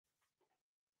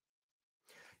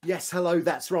Yes, hello,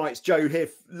 that's right. It's Joe here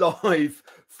live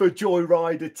for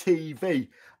Joyrider TV.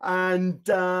 And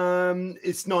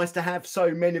it's nice to have so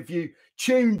many of you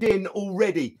tuned in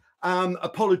already.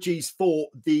 Apologies for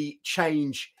the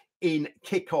change in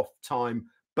kickoff time,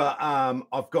 but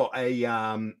I've got had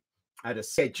a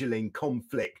scheduling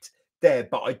conflict there.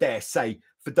 But I dare say,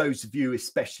 for those of you,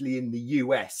 especially in the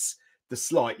US, the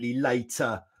slightly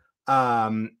later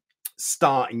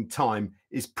starting time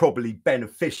is probably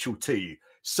beneficial to you.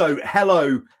 So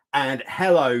hello, and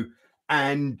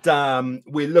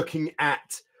we're looking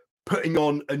at putting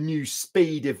on a new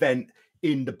speed event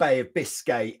in the Bay of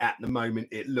Biscay at the moment.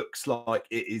 It looks like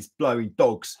it is blowing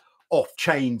dogs off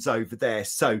chains over there,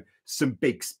 so some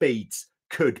big speeds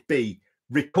could be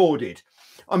recorded.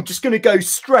 I'm just going to go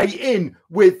straight in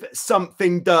with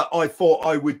something that I thought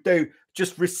I would do.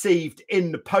 Just received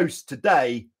in the post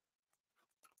today,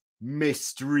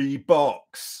 mystery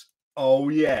box. Oh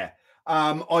yeah.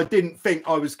 I didn't think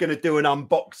I was going to do an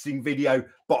unboxing video,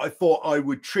 but I thought I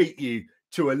would treat you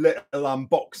to a little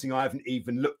unboxing. I haven't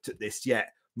even looked at this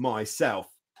yet myself.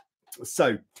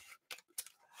 So,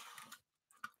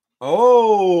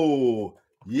 oh,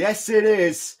 yes, it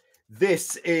is.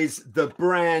 This is the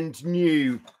brand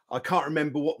new, I can't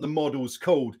remember what the model's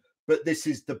called, but this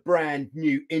is the brand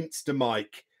new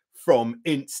Instamic from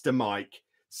Instamic.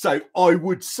 So I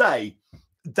would say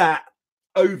that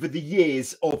over the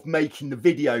years of making the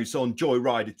videos on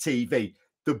Joyrider TV,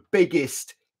 the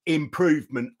biggest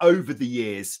improvement over the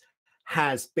years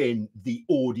has been the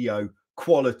audio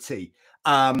quality.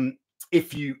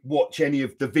 If you watch any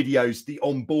of the videos, the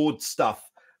onboard stuff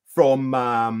from,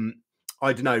 I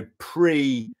don't know,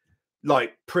 pre-COVID,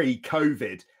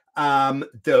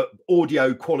 the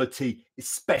audio quality,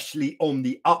 especially on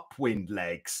the upwind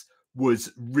legs,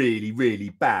 was really, really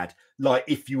bad. Like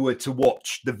if you were to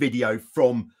watch the video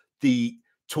from the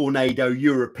Tornado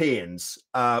Europeans,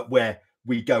 where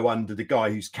we go under the guy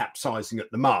who's capsizing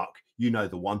at the mark, you know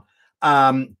the one,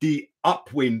 the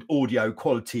upwind audio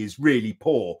quality is really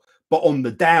poor. But on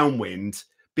the downwind,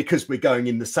 because we're going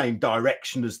in the same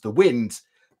direction as the wind,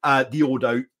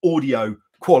 the audio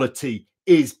quality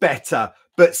is better.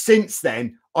 But since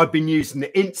then, I've been using the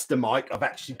Instamic. I've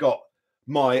actually got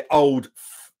my old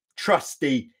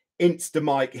trusty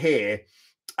Instamic here,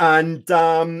 and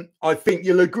I think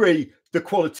you'll agree the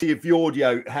quality of the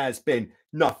audio has been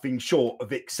nothing short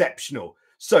of exceptional.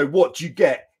 So what you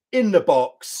get in the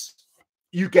box,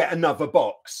 you get another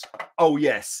box. Oh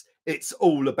yes, it's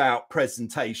all about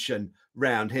presentation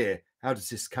round here. How does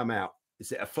this come out?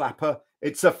 Is it a flapper?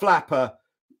 It's a flapper.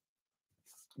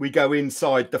 We go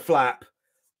inside the flap,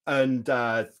 and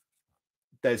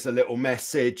there's a little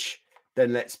message.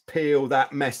 Then let's peel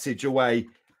that message away.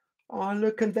 Oh,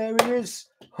 look, and there it is.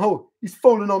 Oh, he's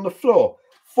fallen on the floor.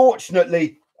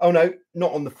 Fortunately, oh no,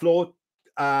 not on the floor.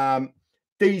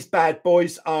 These bad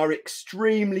boys are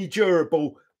extremely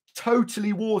durable,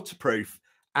 totally waterproof.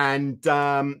 And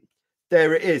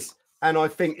there it is. And I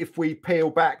think if we peel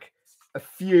back a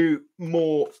few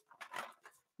more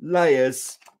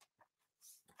layers,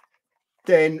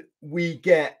 then we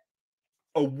get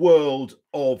a world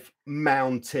of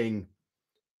mounting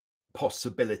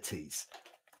possibilities.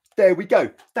 There we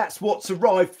go. That's what's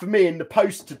arrived for me in the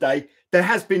post today. There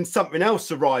has been something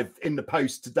else arrived in the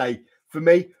post today for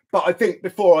me, but I think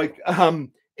before I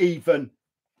even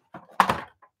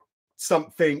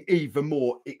something even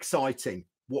more exciting.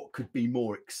 What could be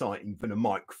more exciting than a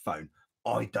microphone?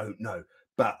 I don't know,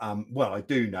 but well, I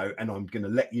do know, and I'm going to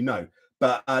let you know.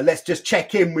 But let's just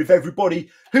check in with everybody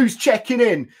who's checking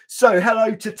in. So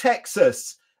hello to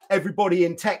Texas, everybody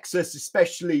in Texas,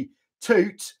 especially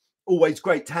Toot. Always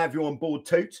great to have you on board,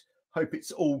 Toot. Hope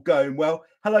it's all going well.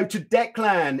 Hello to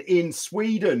Declan in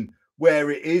Sweden, where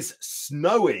it is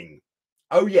snowing.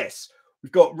 Oh, yes.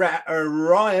 We've got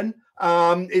Ryan.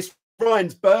 It's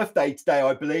Ryan's birthday today,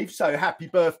 I believe. So happy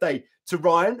birthday to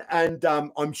Ryan. And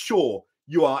I'm sure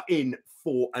you are in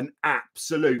for an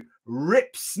absolute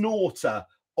rip snorter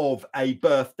of a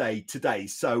birthday today.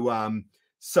 So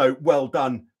so well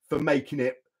done for making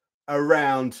it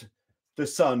around the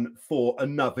sun for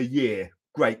another year.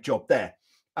 Great job there.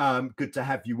 Good to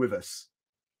have you with us.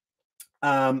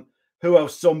 Who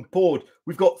else is on board?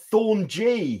 We've got Thorn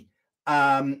G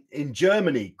in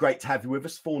Germany. Great to have you with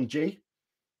us, Thorn G.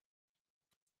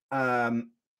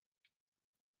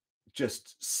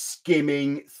 Just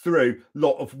skimming through a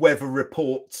lot of weather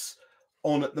reports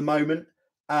on at the moment.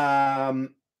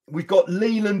 We've got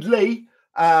Leland Lee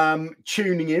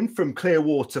tuning in from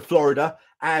Clearwater, Florida.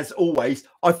 As always,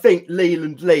 I think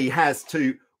Leland Lee has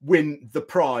to win the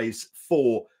prize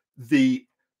for the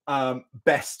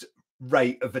best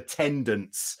rate of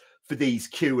attendance for these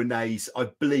Q&As, I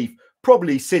believe,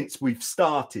 probably since we've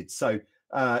started. So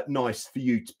nice for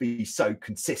you to be so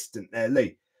consistent there,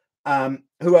 Lee.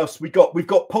 Who else we got? We've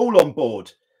got Paul on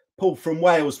board. Paul from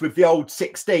Wales with the old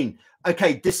 16.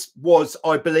 Okay, this was,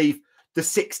 I believe, the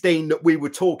 16 that we were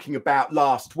talking about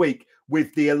last week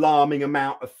with the alarming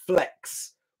amount of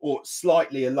flex, or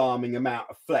slightly alarming amount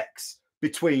of flex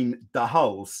between the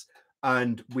hulls.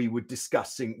 And we were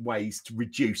discussing ways to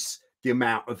reduce the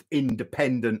amount of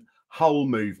independent hull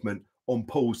movement on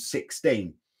Paul's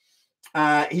 16.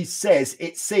 He says,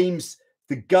 it seems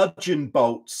the gudgeon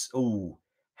bolts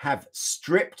have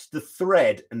stripped the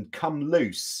thread and come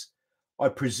loose. I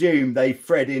presume they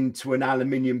thread into an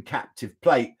aluminium captive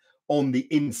plate on the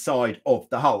inside of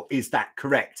the hull. Is that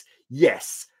correct?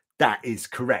 Yes, that is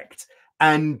correct.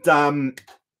 And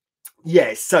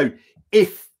yeah, so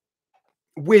if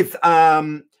with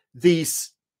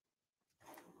these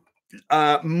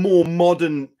more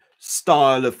modern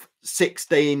style of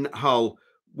 16 hull,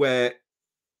 where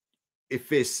if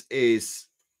this is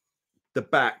the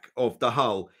back of the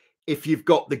hull, if you've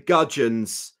got the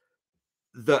gudgeons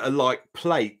that are like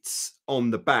plates on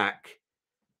the back,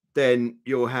 then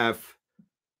you'll have,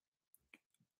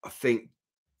 I think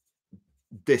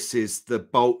this is the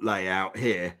bolt layout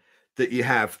here that you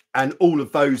have, and all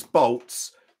of those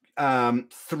bolts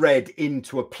thread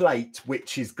into a plate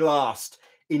which is glassed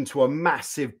into a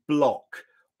massive block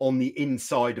on the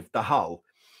inside of the hull.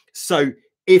 So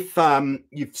if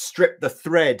you've stripped the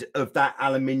thread of that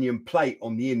aluminium plate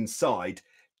on the inside,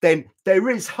 then there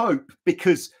is hope,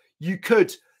 because you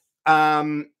could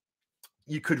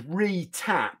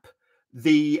re-tap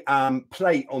the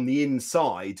plate on the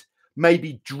inside,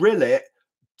 maybe drill it,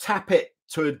 tap it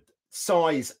to a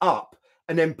size up,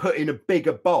 and then put in a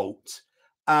bigger bolt,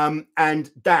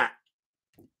 and that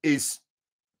is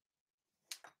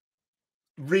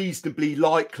reasonably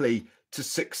likely to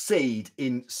succeed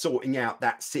in sorting out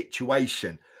that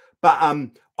situation. But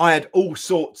I had all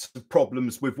sorts of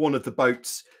problems with one of the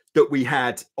boats that we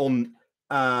had on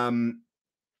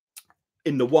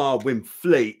in the Wild Wind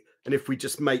fleet. And if we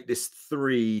just make this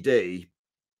 3D,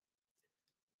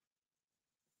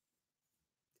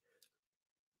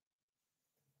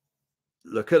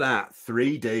 look at that,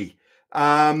 3D.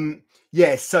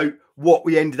 Yeah, so what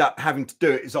we ended up having to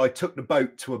do is I took the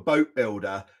boat to a boat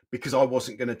builder, because I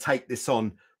wasn't going to take this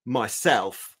on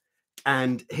myself,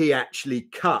 and he actually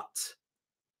cut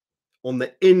on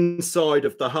the inside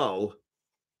of the hull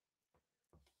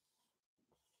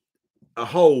a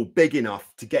hole big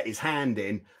enough to get his hand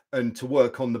in and to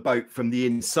work on the boat from the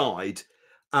inside,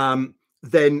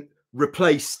 then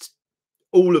replaced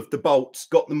all of the bolts,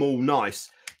 got them all nice.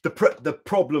 The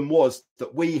problem was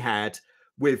that we had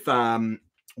with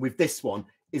this one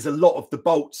is a lot of the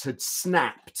bolts had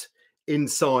snapped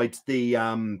inside the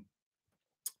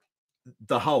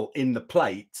hull in the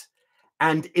plate,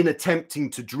 and in attempting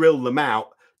to drill them out,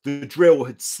 the drill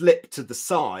had slipped to the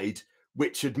side,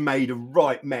 which had made a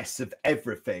right mess of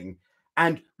everything.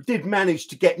 And we did manage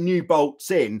to get new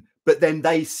bolts in, but then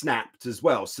they snapped as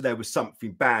well, so there was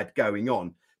something bad going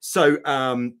on. So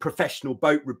professional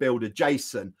boat rebuilder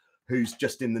Jason, who's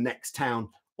just in the next town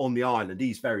on the island,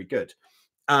 he's very good.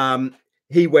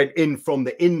 He went in from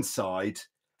the inside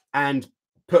and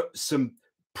put some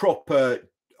proper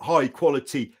high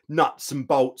quality nuts and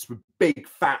bolts with big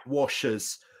fat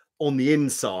washers on the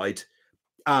inside.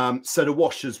 So the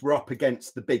washers were up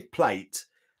against the big plate,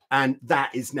 and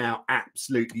that is now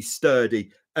absolutely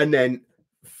sturdy, and then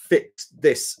fixed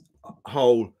this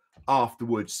hole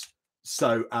afterwards.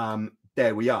 So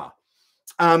there we are.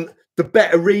 The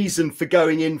better reason for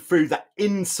going in through the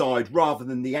inside rather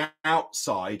than the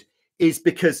outside is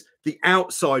because the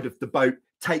outside of the boat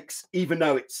takes, even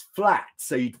though it's flat,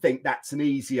 so you'd think that's an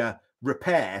easier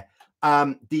repair,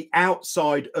 the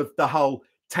outside of the hull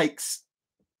takes,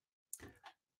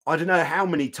 I don't know how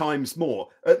many times more,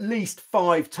 at least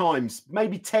 5 times,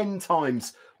 maybe 10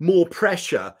 times more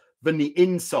pressure than the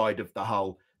inside of the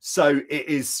hull. So it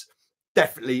is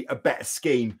definitely a better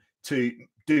scheme to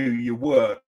do your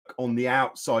work on the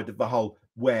outside of the hull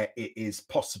where it is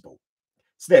possible.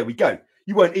 So there we go.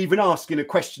 You weren't even asking a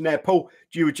question there, Paul.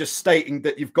 You were just stating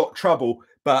that you've got trouble,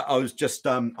 but I was just,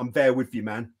 I'm there with you,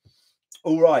 man.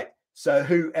 All right. So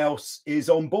who else is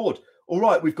on board? All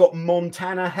right. We've got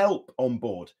Montana Help on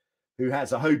board, who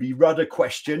has a Hobie rudder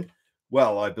question.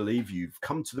 Well, I believe you've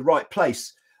come to the right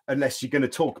place, unless you're going to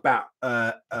talk about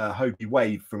a Hobie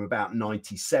Wave from about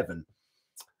 97.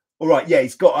 All right. Yeah,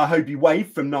 he's got a Hobie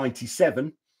Wave from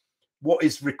 97. What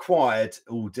is required,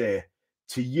 oh dear,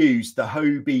 to use the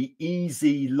Hobie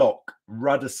Easy Lock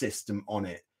rudder system on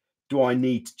it? Do I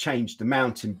need to change the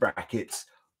mounting brackets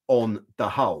on the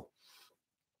hull.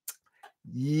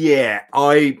 Yeah,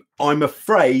 I'm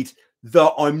afraid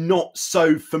that I'm not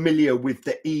so familiar with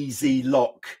the easy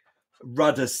lock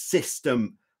rudder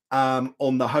system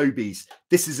on the Hobies.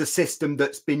 This is a system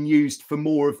that's been used for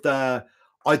more of the,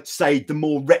 I'd say, the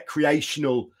more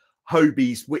recreational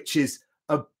Hobies, which is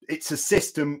it's a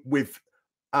system with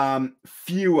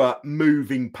fewer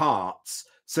moving parts,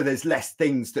 so there's less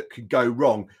things that could go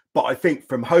wrong. But I think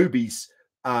from Hobie's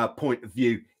point of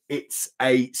view, it's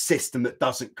a system that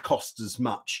doesn't cost as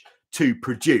much to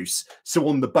produce. So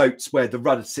on the boats where the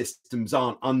rudder systems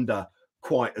aren't under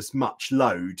quite as much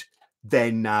load,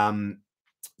 then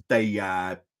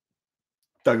they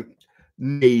don't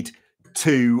need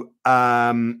to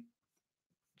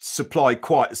supply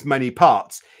quite as many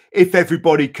parts. If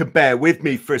everybody can bear with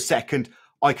me for a second,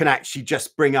 I can actually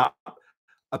just bring up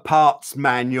a parts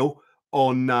manual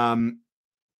on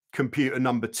computer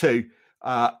number two,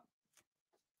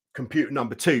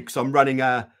 because I'm running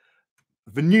the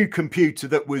new computer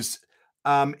that was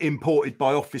imported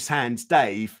by Office Hands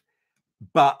Dave,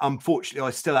 but unfortunately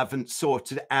I still haven't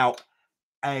sorted out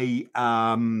a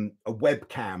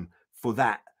webcam for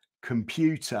that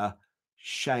computer.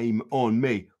 Shame on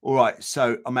me. All right,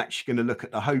 so I'm actually going to look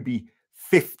at the Hobie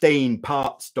 15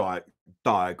 parts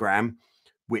diagram,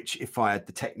 which if I had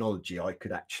the technology, I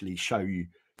could actually show you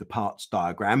the parts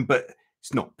diagram, but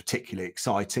it's not particularly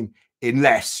exciting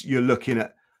unless you're looking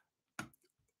at,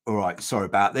 all right, sorry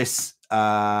about this.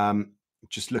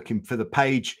 Just looking for the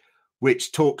page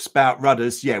which talks about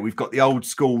rudders. Yeah, we've got the old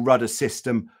school rudder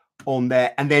system on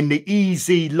there, and then the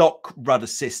easy lock rudder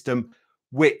system,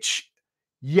 which,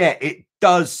 yeah, it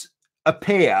does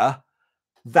appear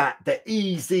that the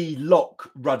easy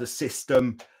lock rudder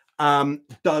system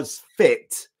does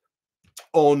fit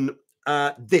on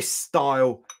this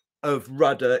style of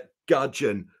rudder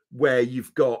gudgeon, where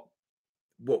you've got,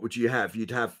 what would you have?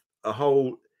 You'd have a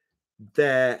hole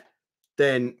there,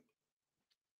 then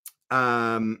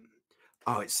oh,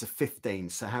 it's a 15,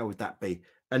 so how would that be?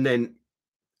 And then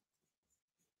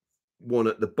one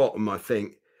at the bottom, I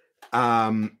think,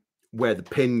 where the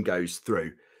pin goes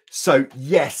through. So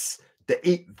yes,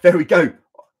 there we go.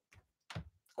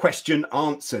 Question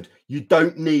answered. You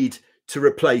don't need to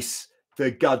replace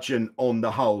the gudgeon on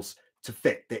the hulls to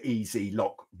fit the easy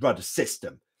lock rudder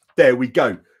system. There we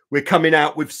go. We're coming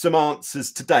out with some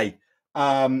answers today.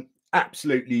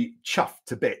 Absolutely chuffed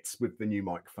to bits with the new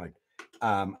microphone.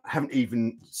 Haven't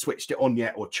even switched it on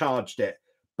yet or charged it,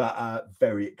 but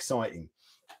very exciting.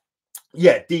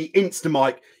 Yeah, the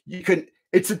Instamic,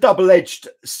 it's a double-edged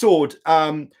sword,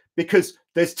 because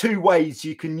there's two ways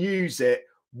you can use it.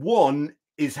 One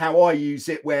is how I use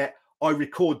it, where I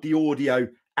record the audio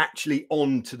actually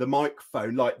onto the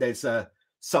microphone, like there's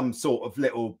some sort of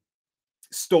little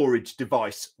storage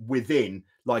device within,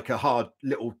 like a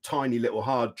tiny little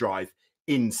hard drive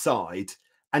inside,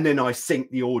 and then I sync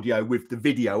the audio with the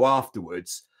video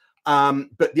afterwards.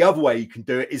 But the other way you can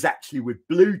do it is actually with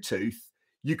Bluetooth.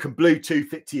 You can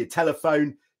Bluetooth it to your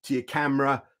telephone, to your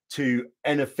camera, to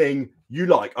anything you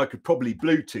like. I could probably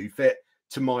Bluetooth it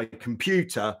to my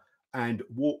computer and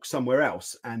walk somewhere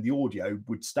else, and the audio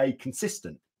would stay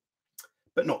consistent,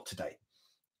 but not today.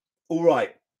 All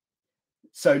right.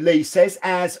 So Lee says,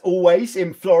 as always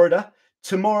in Florida,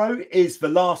 tomorrow is the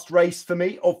last race for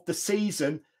me of the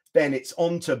season. Then it's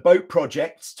on to boat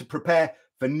projects to prepare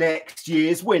for next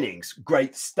year's winnings.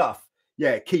 Great stuff.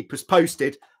 Yeah, keep us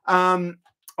posted.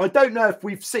 I don't know if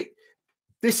we've seen,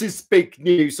 this is big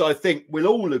news. I think we'll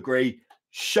all agree.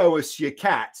 Show us your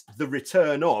cat, the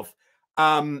return of,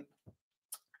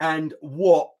 and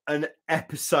what an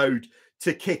episode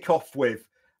to kick off with.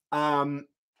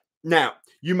 Now,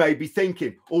 you may be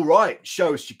thinking, all right,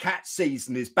 Show Us Your Cat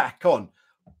season is back on.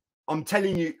 I'm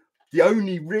telling you, the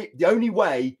only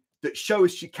way that Show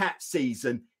Us Your Cat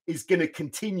season is going to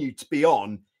continue to be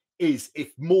on is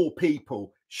if more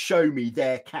people show me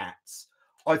their cats.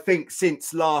 I think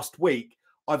since last week,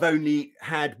 I've only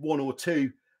had one or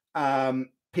two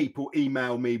people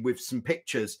email me with some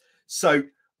pictures. So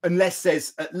unless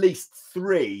there's at least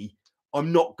 3,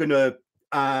 I'm not going to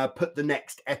put the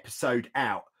next episode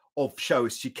out of Show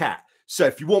Us Your Cat. So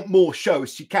if you want more Show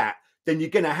Us Your Cat, then you're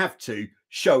going to have to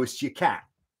show us your cat.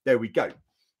 There we go.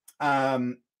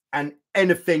 And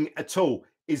anything at all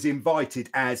is invited,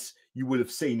 as you will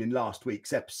have seen in last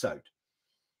week's episode.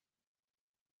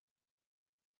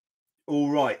 All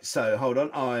right, so hold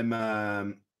on.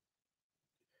 I'm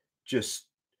just...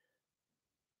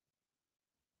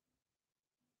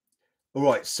 All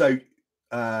right, so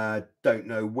don't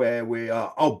know where we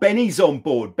are. Oh, Benny's on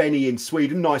board. Benny in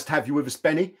Sweden. Nice to have you with us,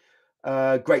 Benny.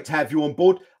 Great to have you on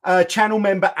board. Channel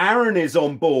member Aaron is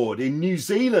on board in New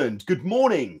Zealand. Good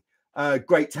morning.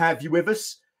 Great to have you with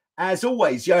us. As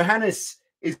always, Johannes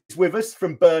is with us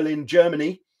from Berlin,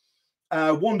 Germany.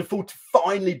 Wonderful to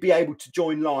finally be able to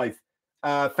join live.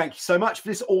 Thank you so much for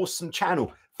this awesome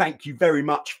channel. Thank you very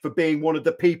much for being one of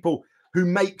the people who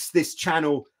makes this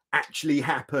channel actually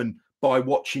happen by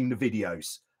watching the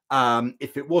videos.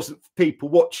 If it wasn't for people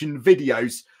watching the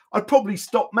videos, I'd probably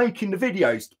stop making the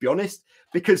videos, to be honest,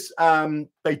 because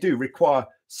they do require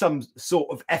some sort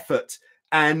of effort.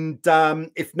 And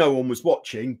if no one was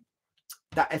watching,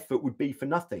 that effort would be for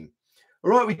nothing.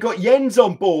 All right, we've got Jens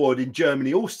on board in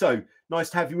Germany. Also, nice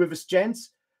to have you with us, Jens.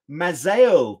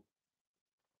 Misael,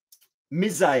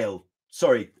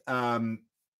 sorry,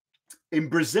 in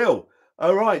Brazil.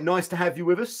 All right, nice to have you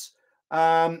with us.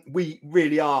 We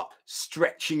really are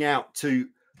stretching out to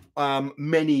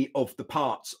many of the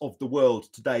parts of the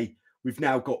world today. We've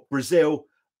now got Brazil,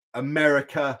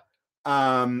 America,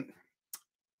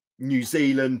 New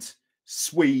Zealand,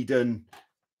 Sweden,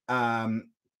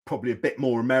 probably a bit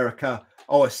more America.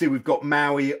 Oh, I see we've got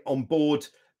Maui on board.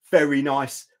 Very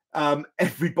nice.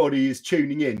 Everybody is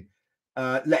tuning in.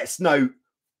 Let us know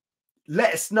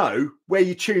where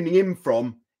you're tuning in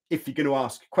from if you're going to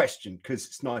ask a question, because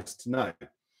it's nice to know.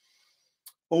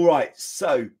 All right,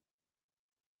 so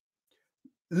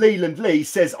Leland Lee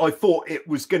says, I thought it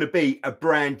was going to be a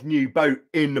brand new boat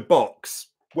in the box.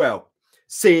 Well,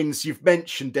 seeing as you've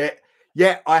mentioned it,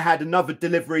 yeah, I had another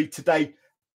delivery today,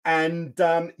 and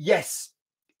yes,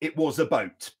 it was a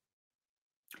boat.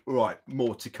 All right,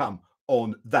 more to come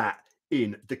on that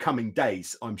in the coming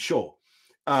days, I'm sure.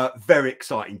 Very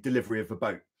exciting delivery of a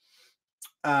boat.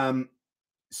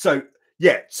 So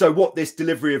what this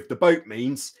delivery of the boat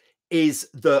means is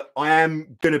that I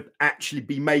am going to actually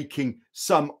be making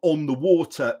some on the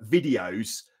water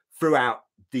videos throughout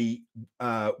the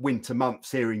winter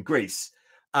months here in Greece,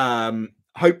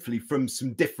 hopefully from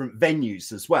some different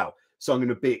venues as well. So I'm going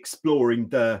to be exploring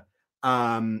the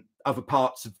other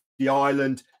parts of the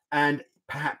island and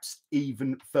perhaps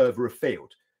even further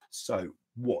afield. So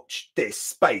watch this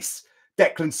space.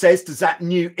 Declan says, does that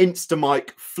new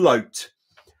Instamic float?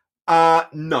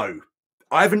 No,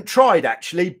 I haven't tried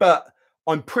actually, but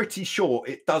I'm pretty sure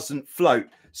it doesn't float.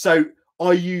 So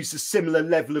I use a similar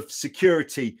level of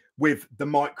security with the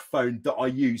microphone that I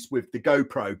use with the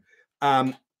GoPro.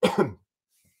 The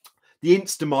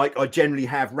Instamic I generally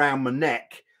have round my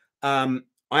neck. I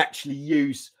actually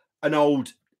use an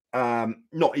old,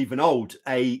 not even old,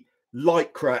 a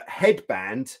Lycra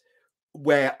headband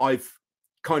where I've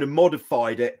kind of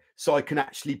modified it so I can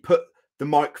actually put the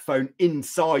microphone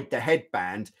inside the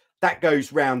headband. That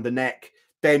goes round the neck,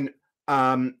 then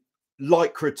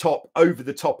Lycra top over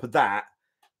the top of that,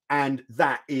 and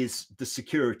that is the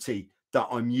security that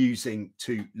I'm using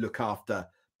to look after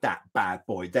that bad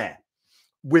boy there.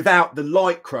 Without the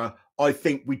Lycra, I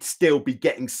think we'd still be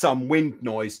getting some wind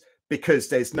noise because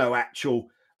there's no actual,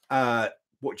 what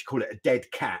do you call it, a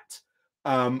dead cat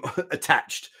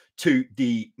attached to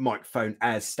the microphone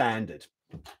as standard.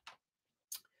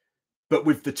 But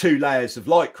with the 2 layers of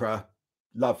Lycra,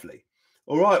 lovely.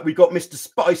 All right, we got Mr.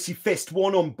 Spicy Fist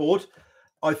 1 on board.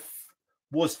 I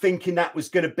was thinking that was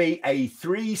going to be a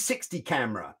 360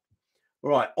 camera. All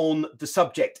right, on the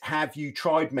subject, have you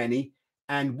tried many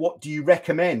and what do you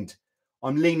recommend?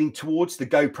 I'm leaning towards the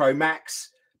GoPro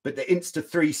Max, but the Insta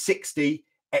 360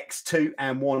 X2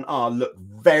 and 1R look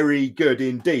very good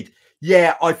indeed.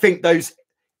 Yeah, I think those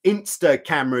Insta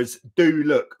cameras do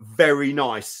look very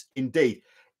nice indeed.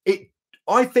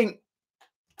 I think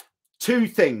 2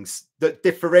 things that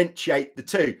differentiate the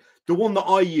two. The one that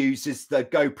I use is the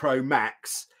GoPro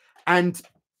Max, and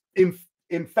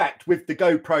in fact, with the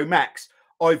GoPro Max,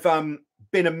 I've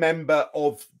been a member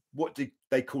of, what do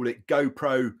they call it,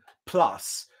 GoPro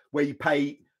Plus, where you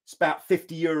pay, it's about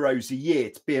 €50 a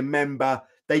year to be a member.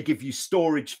 They give you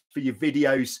storage for your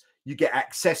videos. You get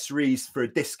accessories for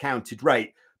a discounted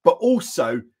rate, but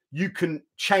also you can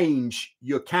change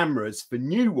your cameras for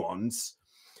new ones.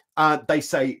 They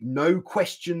say no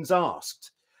questions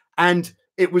asked, and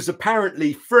it was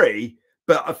apparently free,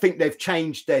 but I think they've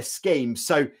changed their scheme.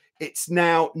 So it's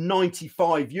now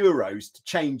 €95 to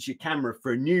change your camera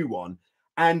for a new one.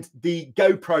 And the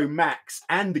GoPro Max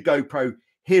and the GoPro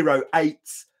Hero 8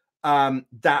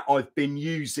 that I've been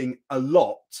using a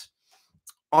lot,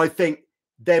 I think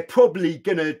they're probably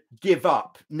going to give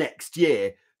up next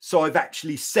year. So I've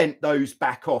actually sent those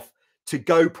back off to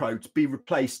GoPro to be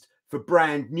replaced for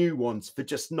brand new ones for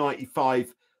just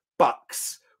 $95,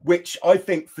 which I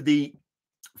think for the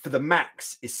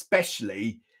Max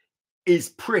especially is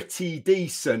pretty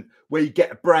decent, where you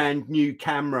get a brand new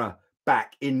camera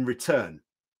back in return.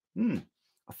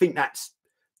 I think that's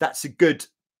a good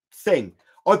thing.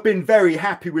 I've been very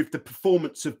happy with the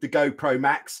performance of the GoPro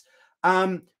Max.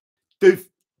 The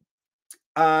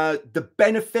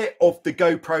benefit of the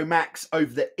GoPro Max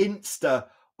over the Insta,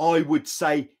 I would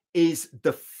say, is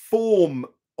the form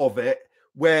of it,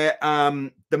 where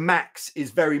the Max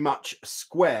is very much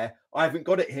square. I haven't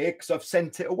got it here because I've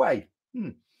sent it away.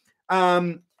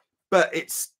 But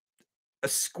it's a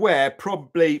square,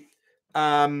 probably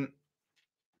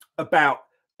about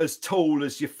as tall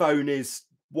as your phone is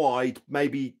wide,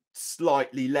 maybe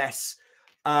slightly less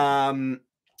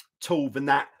tall than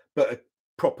that, but a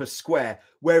proper square.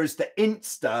 Whereas the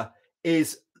Insta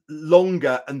is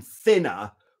longer and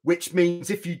thinner, which means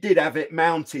if you did have it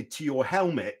mounted to your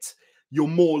helmet, you're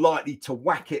more likely to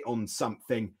whack it on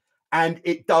something, and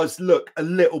it does look a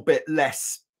little bit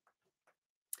less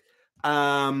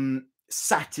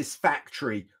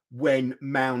satisfactory when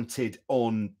mounted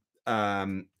on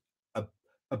a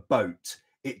boat.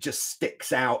 It just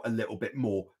sticks out a little bit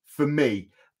more for me.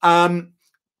 The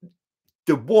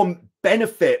one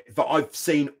benefit that I've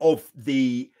seen of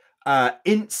the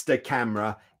Insta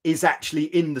camera is actually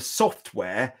in the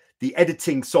software, the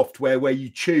editing software, where you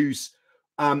choose,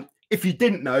 if you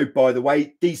didn't know, by the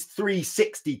way, these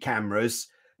 360 cameras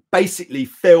basically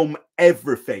film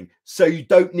everything. So you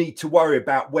don't need to worry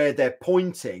about where they're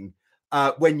pointing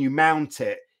when you mount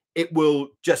it. It will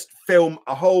just film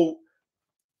a whole,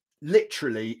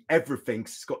 literally everything.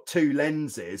 It's got two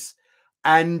lenses.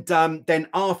 And then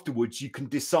afterwards, you can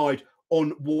decide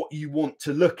on what you want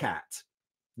to look at.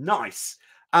 Nice.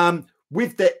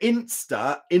 With the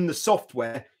Insta in the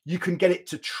software, you can get it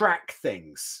to track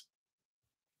things.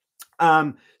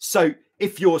 So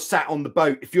if you're sat on the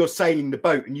boat, if you're sailing the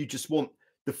boat and you just want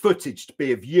the footage to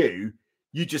be of you,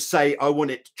 you just say, I want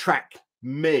it to track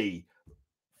me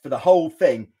for the whole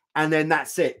thing. And then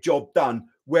that's it, job done.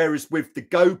 Whereas with the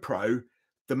GoPro,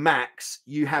 the Max,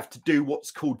 you have to do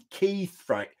what's called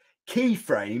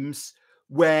keyframes,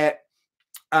 where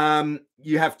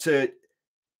you have to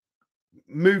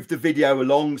move the video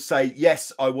along, say,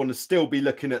 yes, I want to still be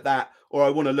looking at that, or I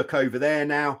want to look over there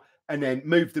now, and then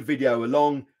move the video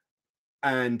along.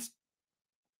 And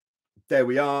there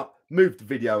we are, move the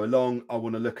video along. I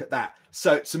want to look at that.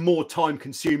 So it's a more time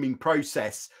consuming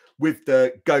process with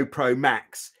the GoPro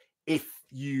Max. If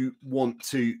you want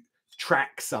to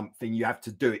track something, you have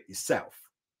to do it yourself.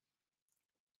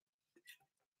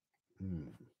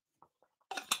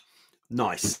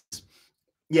 Nice.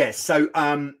 Yeah. So,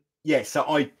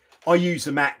 so I use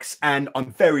a Max and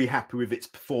I'm very happy with its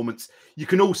performance. You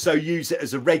can also use it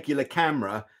as a regular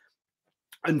camera.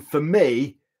 And for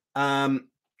me,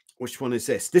 which one is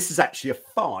this? This is actually a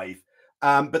 5,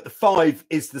 but the 5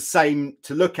 is the same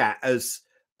to look at as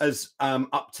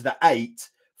up to the 8.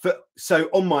 So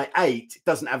on my 8, it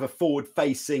doesn't have a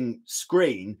forward-facing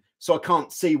screen, so I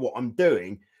can't see what I'm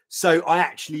doing. So I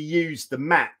actually use the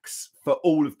Max for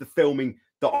all of the filming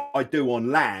that I do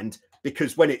on land,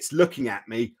 because when it's looking at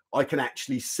me, I can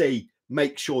actually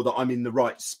make sure that I'm in the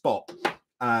right spot,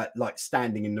 like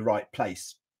standing in the right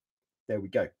place. There we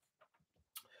go.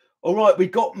 All right, we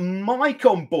got Mike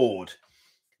on board.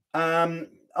 Oh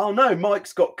no,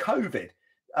 Mike's got COVID,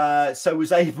 so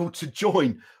was able to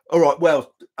join. All right,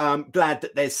 well, I'm glad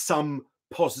that there's some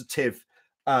positive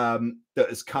that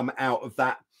has come out of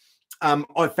that.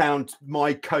 I found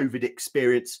my COVID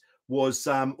experience was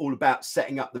all about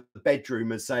setting up the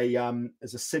bedroom as a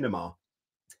cinema.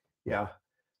 Yeah,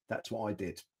 that's what I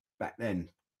did back then.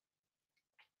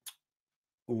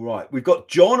 All right, we've got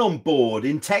John on board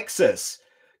in Texas.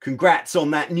 Congrats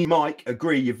on that new mic.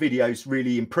 Agree, your videos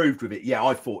really improved with it. Yeah,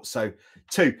 I thought so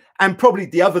too. And probably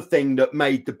the other thing that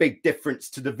made the big difference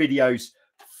to the videos,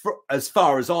 as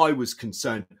far as I was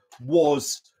concerned,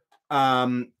 was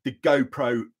the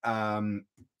GoPro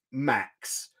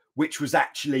Max, which was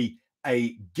actually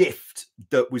a gift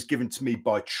that was given to me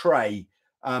by Trey,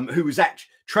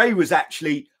 Trey was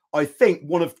actually, I think,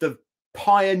 one of the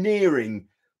pioneering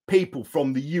people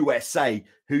from the USA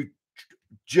who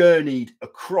journeyed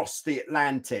across the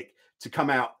Atlantic to come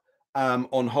out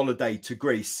on holiday to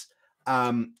Greece,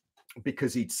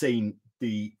 because he'd seen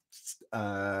the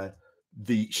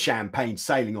champagne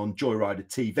sailing on Joyrider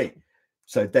TV.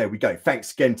 So there we go.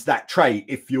 Thanks again to that, Trey,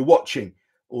 if you're watching,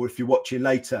 or if you're watching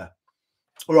later.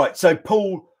 All right, so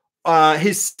Paul,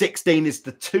 his 16 is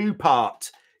the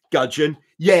 2-part gudgeon.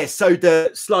 Yeah, so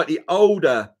the slightly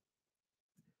older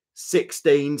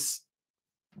 16s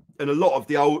and a lot of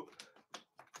the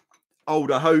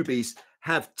older Hobies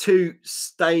have 2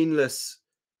 stainless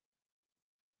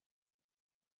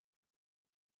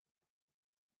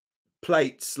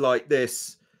plates like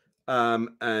this,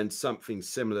 and something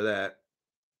similar there.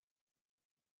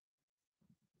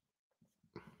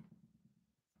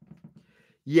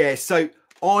 Yeah, so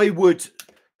I wouldn't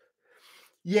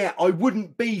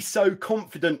be so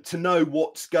confident to know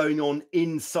what's going on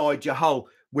inside your hull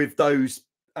with those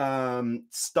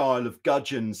style of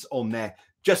gudgeons on there,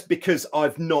 just because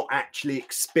I've not actually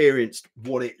experienced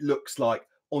what it looks like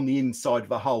on the inside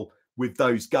of a hull with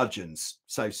those gudgeons.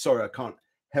 So sorry, I can't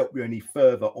help you any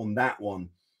further on that one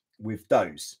with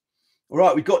those. All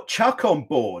right, we've got Chuck on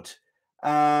board.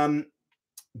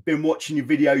 Been watching your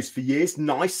videos for years.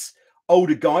 Nice.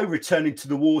 Older guy returning to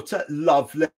the water.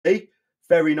 Lovely.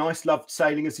 Very nice. Loved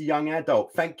sailing as a young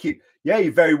adult. Thank you. Yeah,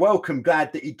 you're very welcome.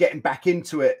 Glad that you're getting back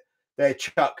into it there,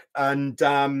 Chuck. And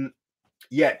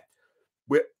yeah,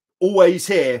 we're always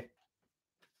here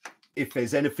if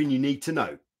there's anything you need to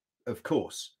know, of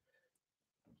course.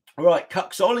 All right,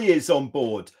 Cuxolly is on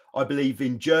board, I believe,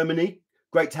 in Germany.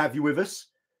 Great to have you with us.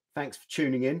 Thanks for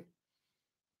tuning in.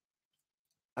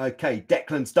 Okay,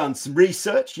 Declan's done some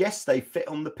research. Yes, they fit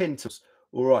on the Pintos.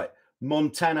 All right.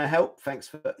 Montana help. Thanks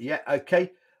for that. Yeah,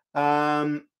 okay.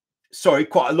 Sorry,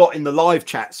 quite a lot in the live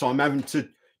chat, so I'm having to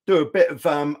do a bit of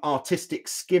artistic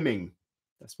skimming.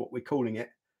 That's what we're calling it.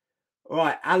 All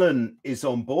right, Alan is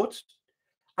on board.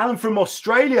 Alan from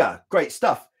Australia. Great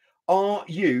stuff. Are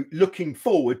you looking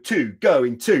forward to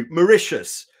going to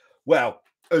Mauritius? Well,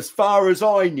 as far as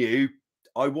I knew,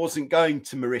 I wasn't going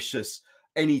to Mauritius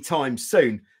anytime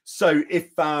soon. So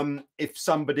if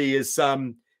somebody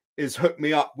has hooked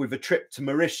me up with a trip to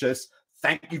Mauritius,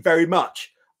 thank you very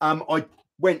much. I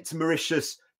went to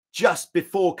Mauritius just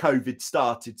before COVID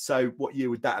started. So what year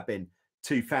would that have been?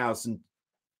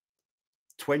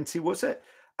 2020, was it?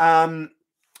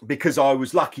 Because I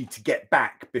was lucky to get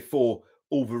back before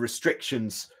all the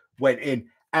restrictions went in.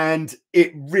 And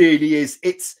it really is,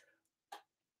 it's,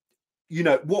 you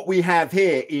know, what we have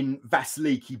here in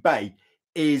Vassiliki Bay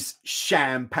is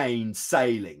champagne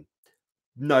sailing,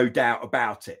 no doubt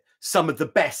about it. Some of the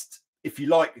best, if you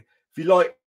like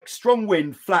strong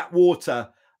wind, flat water,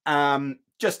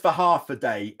 just for half a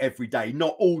day every day,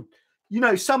 not all. You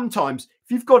know, sometimes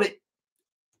if you've got it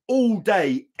all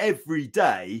day every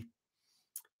day,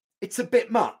 it's a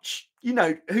bit much. You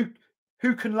know,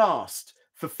 who can last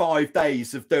for 5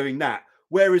 days of doing that?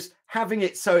 Whereas having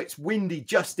it so it's windy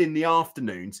just in the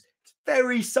afternoons, it's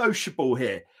very sociable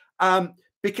here.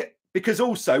 Because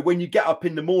also when you get up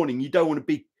in the morning, you don't want to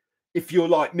be, if you're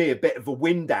like me, a bit of a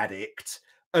wind addict,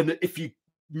 and if you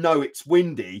know it's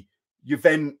windy, you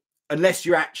then, unless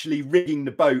you're actually rigging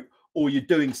the boat or you're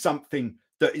doing something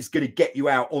that is going to get you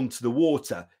out onto the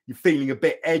water, you're feeling a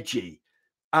bit edgy.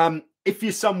 If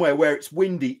you're somewhere where it's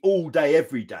windy all day,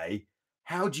 every day,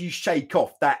 how do you shake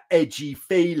off that edgy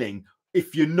feeling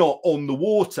if you're not on the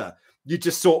water? You're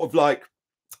just sort of like,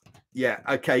 yeah,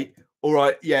 okay, all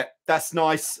right, yeah, that's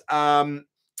nice.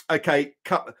 Okay,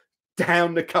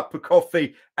 down the cup of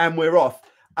coffee and we're off.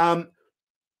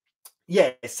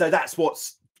 Yeah, so that's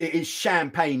it is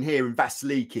champagne here in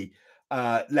Vassiliki,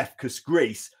 Lefkas,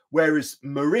 Greece. Whereas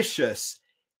Mauritius,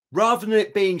 rather than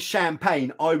it being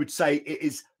champagne, I would say it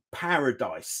is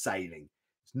paradise sailing.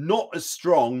 It's not as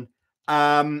strong.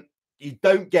 You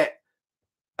don't get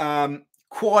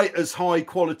quite as high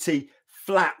quality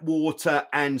flat water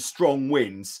and strong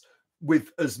winds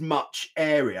with as much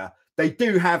area. They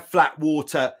do have flat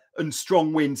water and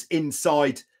strong winds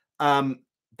inside.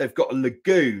 They've got a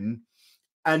lagoon,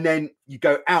 and then you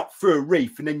go out through a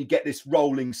reef, and then you get this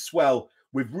rolling swell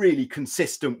with really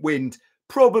consistent wind.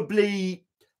 Probably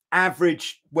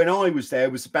average when I was there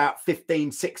was about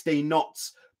 15, 16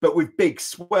 knots, but with big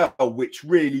swell, which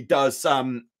really does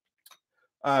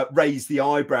raise the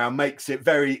eyebrow, makes it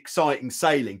very exciting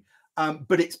sailing.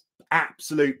 But it's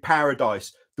absolute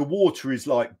paradise. The water is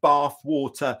like bath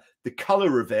water. The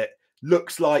color of it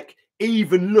looks like,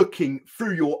 even looking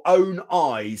through your own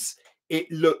eyes,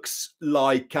 it looks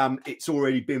like it's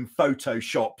already been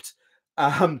photoshopped.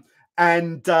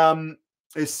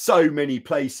 There's so many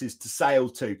places to sail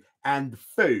to. And the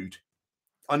food,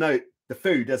 I know the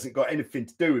food hasn't got anything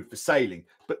to do with the sailing,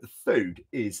 but the food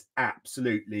is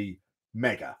absolutely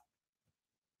mega.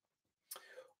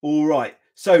 All right.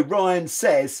 So Ryan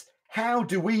says, how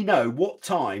do we know what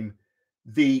time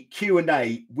the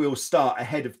Q&A will start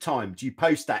ahead of time? Do you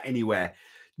post that anywhere?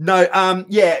 No.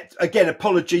 Yeah. Again,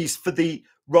 apologies for the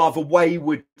rather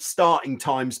wayward starting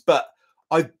times, but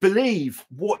I believe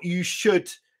what you should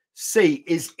see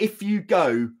is, if you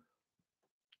go,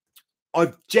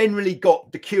 I've generally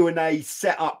got the Q&A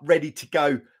set up ready to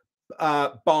go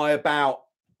by about,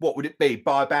 what would it be?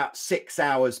 By about 6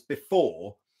 hours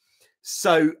before.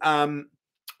 So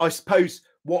I suppose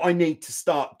what I need to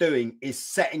start doing is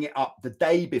setting it up the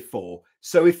day before.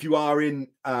 So if you are in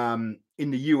the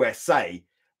USA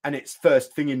and it's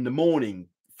first thing in the morning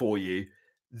for you,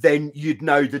 then you'd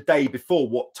know the day before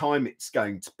what time it's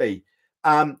going to be.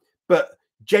 But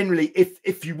generally,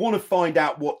 if you want to find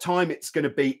out what time it's going to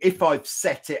be, if I've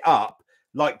set it up,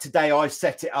 like today, I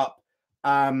set it up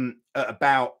at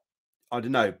about, I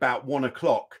don't know, about 1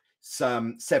 o'clock,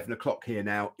 7 o'clock here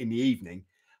now in the evening.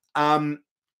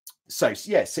 So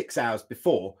yeah, 6 hours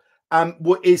before.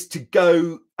 What is to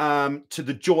go to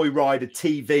the Joyrider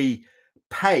TV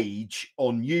page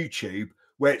on YouTube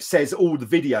where it says all the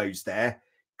videos there.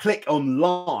 Click on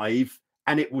live,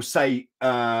 and it will say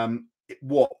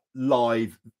what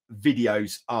live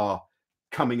videos are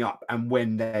coming up and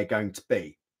when they're going to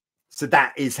be. So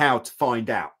that is how to find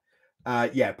out.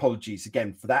 Yeah, apologies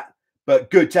again for that,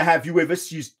 but good to have you with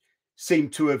us. You seem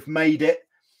to have made it.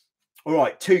 All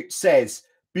right, Toot says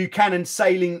Buchanan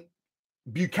Sailing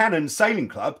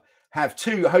Club have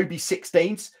 2 Hobie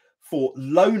 16s for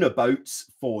loaner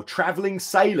boats for traveling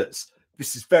sailors.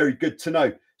 This is very good to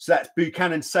know. So that's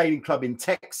Buchanan Sailing Club in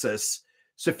Texas.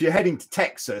 So if you're heading to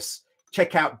Texas,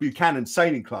 check out Buchanan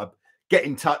Sailing Club, get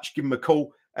in touch, give them a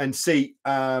call and see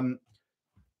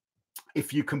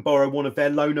if you can borrow one of their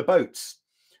loaner boats.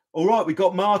 All right, we've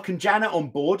got Mark and Janet on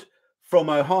board from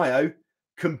Ohio,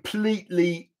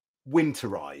 completely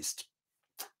winterized.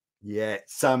 Yeah,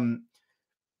 it's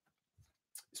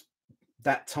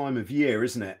that time of year,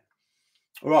 isn't it?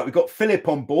 All right, we've got Philip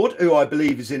on board, who I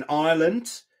believe is in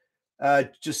Ireland.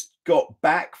 Just got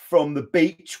back from the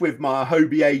beach with my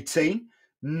Hobie 18.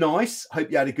 Nice. Hope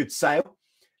you had a good sail.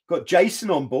 Got Jason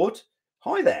on board.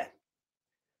 Hi there.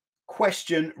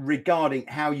 Question regarding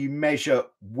how you measure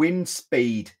wind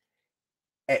speed,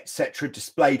 etc.,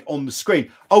 displayed on the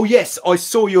screen. Oh yes, I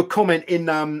saw your comment in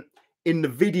the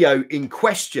video in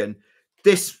question.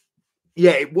 This,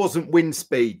 yeah, it wasn't wind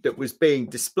speed that was being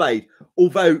displayed,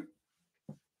 although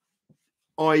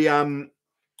I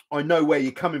know where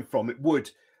you're coming from. It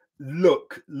would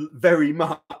look very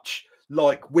much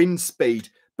like wind speed,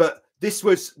 but this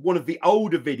was one of the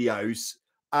older videos.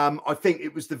 I think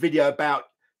it was the video about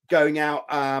going out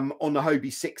on the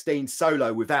Hobie 16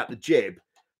 solo without the jib,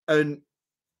 and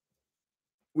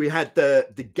we had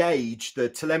the gauge, the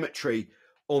telemetry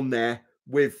on there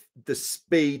with the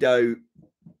speedo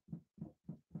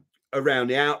around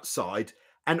the outside,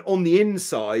 and on the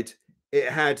inside it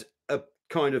had a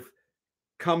kind of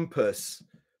compass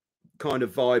kind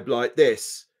of vibe like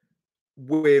this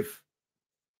with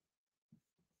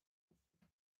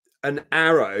an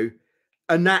arrow,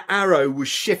 and that arrow was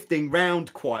shifting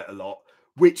round quite a lot,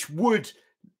 which would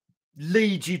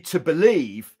lead you to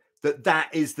believe that that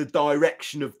is the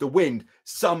direction of the wind.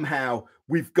 Somehow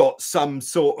we've got some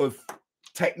sort of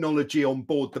technology on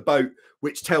board the boat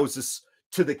which tells us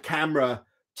to the camera,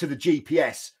 to the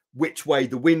GPS, which way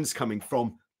the wind's coming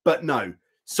from. But no,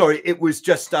 sorry, it was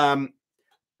just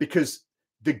because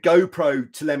the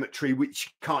GoPro telemetry, which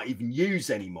you can't even use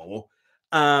anymore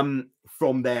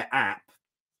from their app,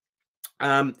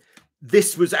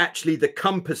 this was actually the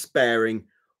compass bearing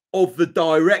of the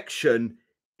direction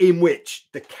in which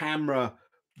the camera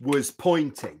was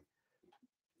pointing.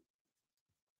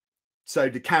 So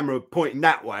the camera pointing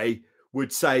that way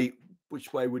would say,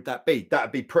 which way would that be? That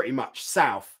would be pretty much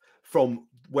south from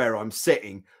where I'm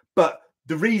sitting. But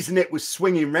the reason it was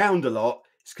swinging round a lot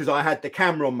is because I had the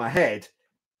camera on my head.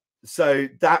 So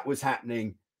that was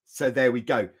happening. So there we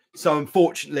go. So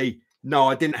unfortunately, no,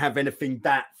 I didn't have anything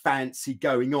that fancy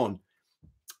going on.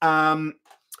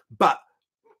 But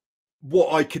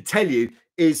what I could tell you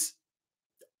is,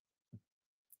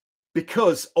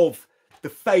 because of the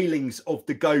failings of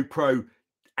the GoPro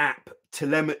app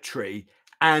telemetry,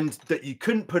 and that you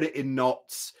couldn't put it in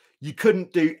knots, you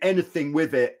couldn't do anything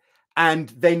with it, and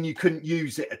then you couldn't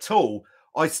use it at all,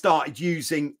 I started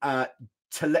using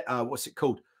what's it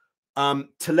called?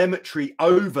 Telemetry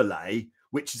Overlay,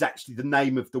 which is actually the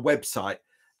name of the website.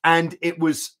 And it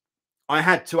was, I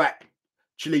had to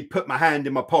actually put my hand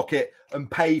in my pocket and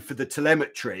pay for the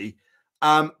telemetry.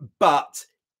 But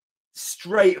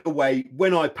straight away,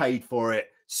 when I paid for it,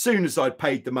 soon as I'd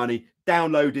paid the money,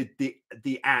 downloaded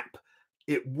the app,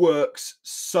 it works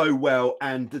so well.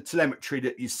 And the telemetry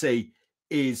that you see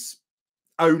is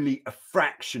only a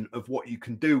fraction of what you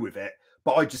can do with it.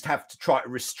 But I just have to try to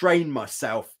restrain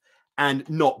myself and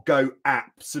not go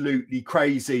absolutely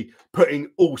crazy, putting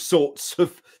all sorts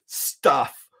of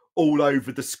stuff all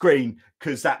over the screen,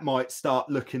 because that might start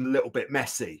looking a little bit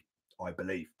messy, I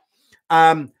believe.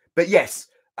 But yes,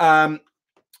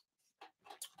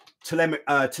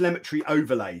 telemetry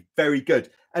overlay, very good.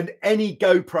 And any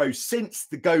GoPro since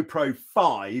the GoPro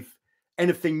 5,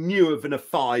 anything newer than a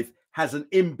 5, has an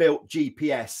inbuilt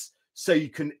GPS, so you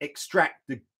can extract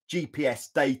the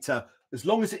GPS data. As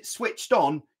long as it's switched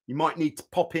on, you might need to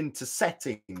pop into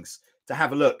settings to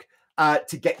have a look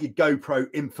to get your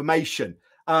GoPro information.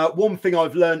 One thing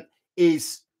I've learned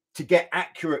is to get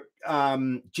accurate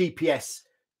GPS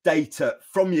data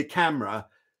from your camera,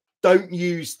 don't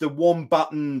use the one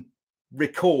button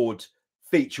record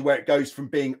feature where it goes from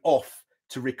being off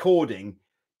to recording.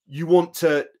 You want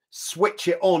to switch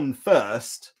it on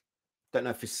first. Don't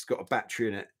know if this has got a battery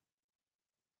in it.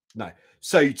 No.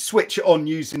 So you switch it on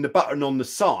using the button on the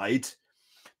side,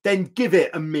 then give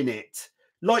it a minute,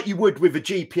 like you would with a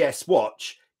GPS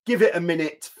watch. Give it a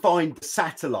minute to find the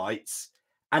satellites,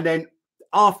 and then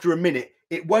after a minute,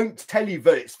 it won't tell you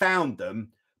that it's found them,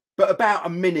 but about a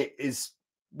minute is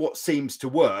what seems to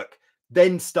work.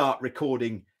 Then start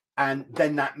recording, and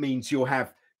then that means you'll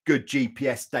have good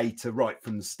GPS data right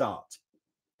from the start.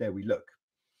 There we look.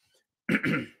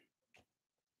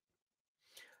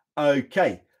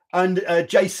 Okay. And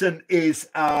Jason is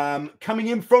coming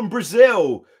in from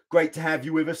Brazil. Great to have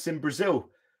you with us in Brazil.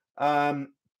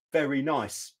 Very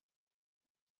nice.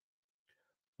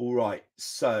 All right.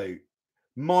 So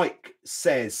Mike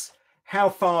says, how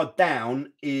far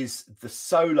down is the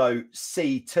Solo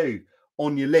C2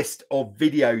 on your list of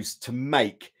videos to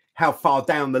make? How far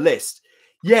down the list?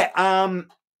 Yeah,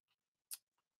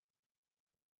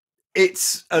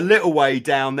 it's a little way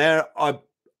down there.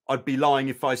 I'd be lying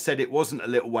if I said it wasn't a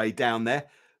little way down there.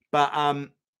 But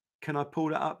can I pull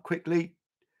that up quickly?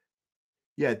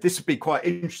 Yeah, this would be quite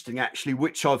interesting, actually,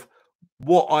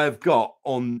 what I've got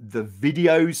on the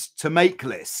videos to make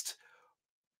list.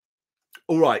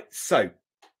 All right, so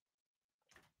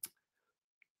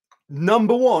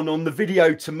number one on the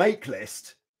video to make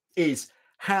list is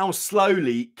how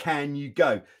slowly can you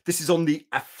go? This is on the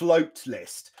afloat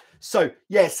list. So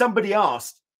yeah, somebody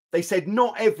asked, they said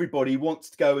not everybody wants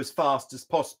to go as fast as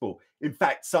possible. In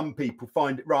fact, some people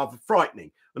find it rather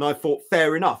frightening. And I thought,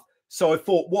 fair enough. So I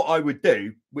thought what I would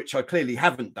do, which I clearly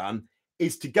haven't done,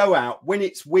 is to go out when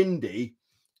it's windy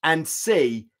and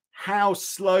see how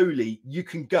slowly you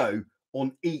can go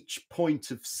on each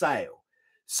point of sail.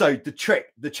 So the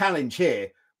challenge here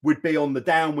would be on the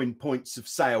downwind points of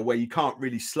sail where you can't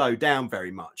really slow down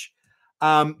very much.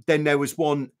 Then there was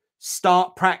one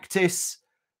start practice.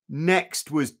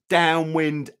 Next was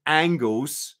downwind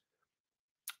angles.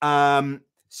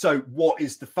 So what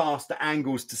is the faster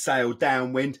angles to sail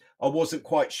downwind? I wasn't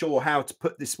quite sure how to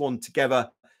put this one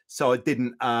together, so I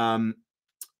didn't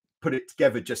put it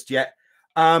together just yet.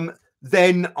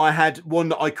 Then I had one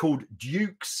that I called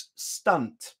Duke's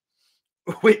Stunt,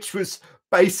 which was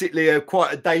basically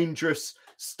quite a dangerous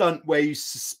stunt where you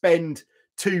suspend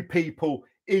two people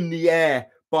in the air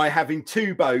by having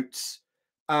two boats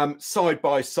side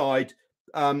by side.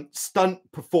 Stunt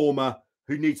performer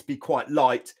who needs to be quite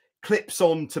light clips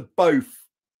on to both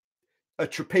a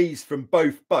trapeze from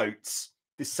both boats.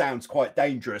 This sounds quite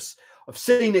dangerous. I've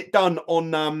seen it done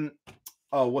on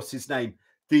oh, what's his name?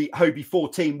 The Hobie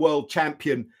 14 world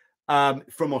champion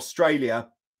from Australia.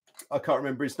 I can't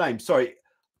remember his name. Sorry,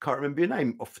 can't remember your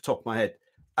name off the top of my head.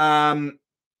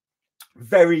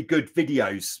 Very good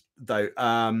videos though.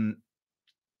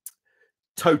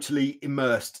 Totally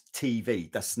Immersed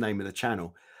TV. That's the name of the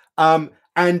channel.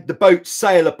 And the boats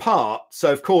sail apart.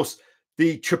 So of course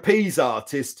the trapeze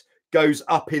artist goes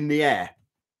up in the air.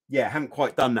 Yeah, haven't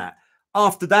quite done that.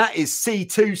 After that is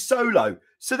C2 solo.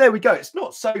 So there we go. It's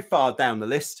not so far down the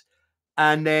list.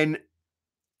 And then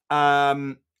at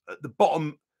the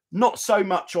bottom, not so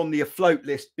much on the afloat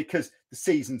list because the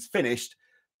season's finished,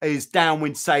 is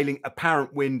downwind sailing,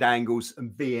 apparent wind angles,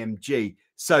 and VMG.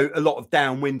 So a lot of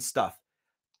downwind stuff.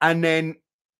 And then,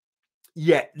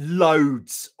 yeah,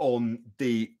 loads on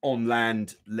the on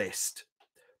land list.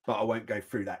 But I won't go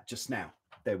through that just now.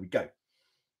 There we go.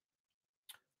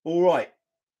 All right.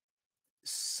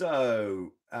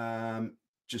 So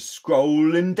just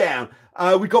scrolling down.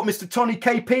 We got Mr. Tony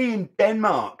KP in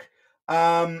Denmark.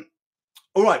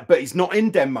 All right, but he's not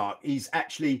in Denmark. He's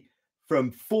actually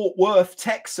from Fort Worth,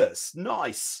 Texas.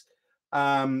 Nice.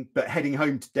 But heading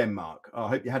home to Denmark. I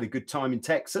hope you had a good time in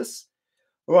Texas.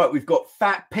 All right, we've got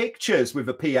Fat Pictures with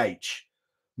a PH.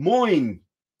 Moin.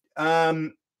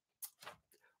 I've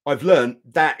learned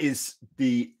that is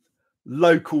the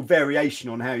local variation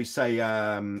on how you say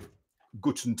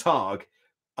Guten Tag,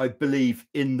 I believe,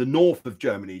 in the north of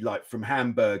Germany, like from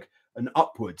Hamburg and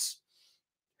upwards.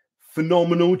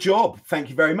 Phenomenal job. Thank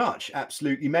you very much.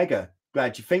 Absolutely mega.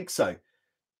 Glad you think so.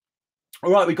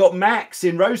 All right, we got Max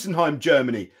in Rosenheim,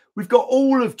 Germany. we've got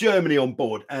all of Germany on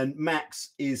board, and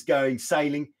Max is going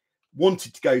sailing.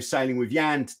 Wanted to go sailing with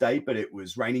Jan today, but it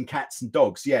was raining cats and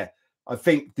dogs. Yeah, I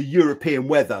think the European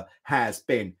weather has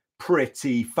been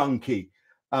pretty funky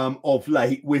of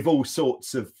late, with all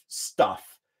sorts of stuff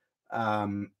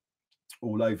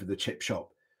all over the chip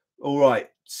shop. All right,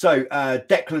 so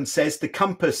Declan says the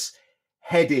compass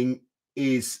heading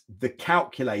is the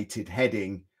calculated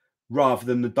heading rather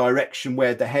than the direction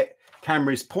where the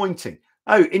camera is pointing.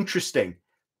 Oh, interesting.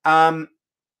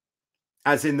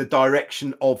 As in the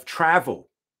direction of travel.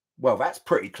 Well, that's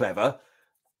pretty clever.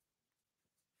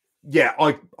 Yeah,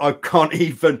 I can't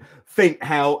even think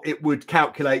how it would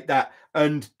calculate that.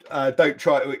 And don't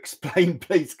try to explain,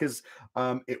 please, because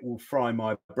it will fry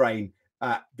my brain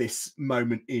at this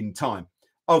moment in time.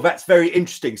 Oh, that's very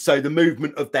interesting. So the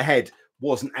movement of the head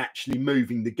wasn't actually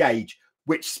moving the gauge,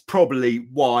 which is probably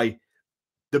why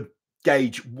the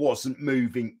gauge wasn't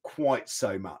moving quite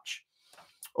so much.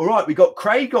 All right, we got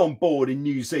Craig on board in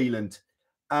New Zealand.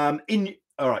 All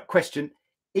right, question.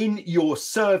 In your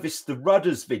service the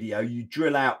rudders video, you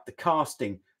drill out the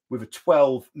casting with a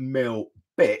 12mm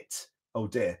bit. Oh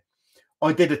dear.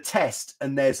 I did a test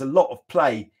and there's a lot of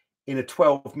play in a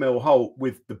 12mm hole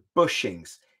with the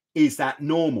bushings. Is that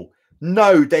normal?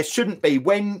 No, there shouldn't be.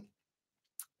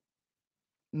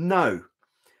 No,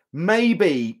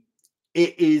 maybe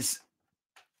it is.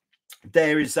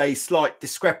 There is a slight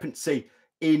discrepancy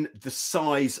in the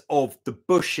size of the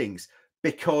bushings,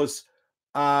 because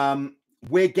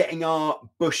we're getting our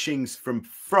bushings from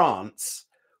France,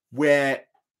 where,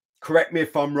 correct me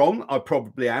if I'm wrong, I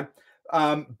probably am,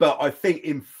 but I think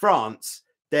in France,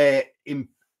 is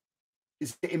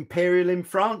it Imperial in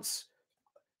France?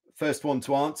 First one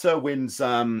to answer wins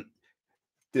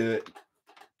the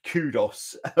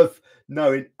kudos of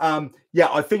knowing. Yeah,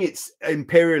 I think it's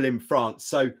Imperial in France.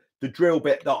 So the drill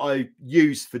bit that I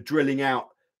use for drilling out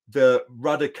the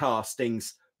rudder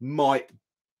castings might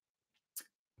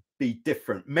be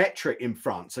different. Metric in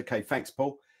France. Okay, thanks,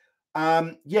 Paul.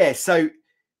 Yeah, so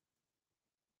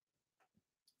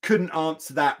couldn't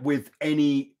answer that with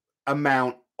any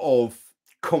amount of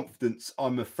confidence,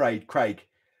 I'm afraid, Craig.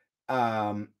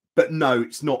 But no,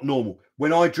 it's not normal.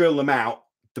 When I drill them out,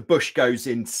 the bush goes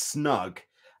in snug.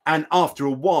 And after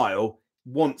a while,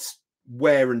 once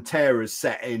wear and tear is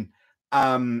set in,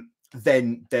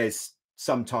 then there's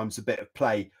sometimes a bit of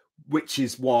play, which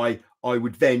is why I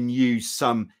would then use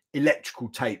some electrical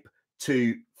tape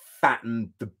to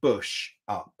fatten the bush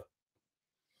up.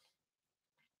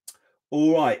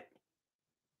 All right.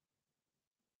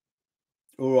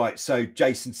 All right. So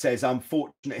Jason says,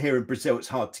 unfortunate here in Brazil, it's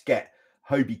hard to get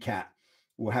Hobie cat.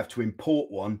 We'll have to import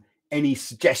one. Any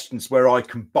suggestions where I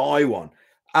can buy one?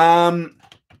 I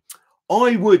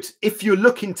would, if you're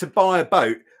looking to buy a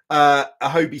boat, a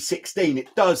Hobie 16,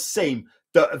 it does seem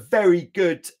that a very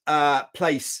good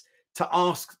place to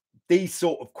ask these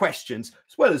sort of questions,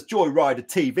 as well as Joyrider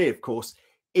TV, of course,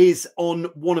 is on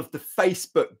one of the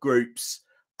Facebook groups,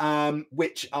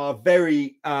 which are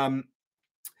very,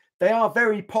 they are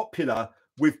very popular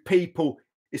with people,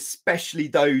 especially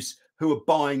those who are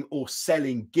buying or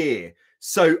selling gear.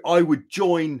 So I would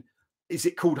join, is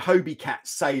it called Hobie Cat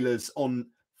Sailors on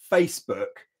Facebook?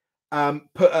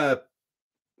 Put a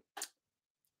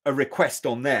request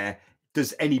on there.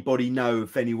 Does anybody know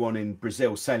of anyone in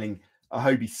Brazil selling a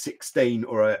Hobie 16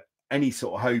 or any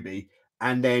sort of Hobie?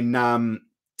 And then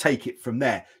take it from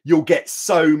there. You'll get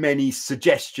so many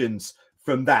suggestions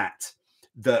from that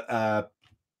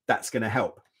that's going to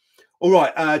help. All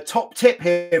right, top tip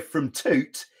here from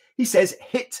Toot. He says,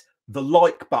 hit the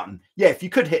like button. Yeah, if you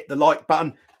could hit the like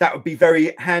button, that would be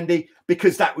very handy,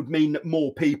 because that would mean that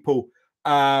more people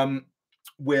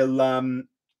will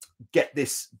get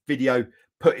this video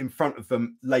put in front of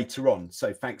them later on.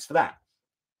 So thanks for that.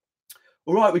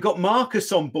 All right, we've got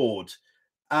Marcus on board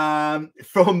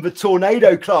from the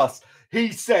Tornado class.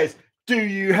 He says, do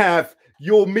you have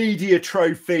your media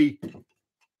trophy?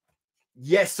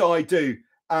 Yes, I do.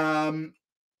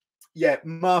 Yeah,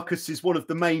 Marcus is one of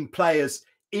the main players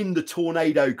in the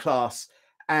Tornado class,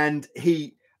 and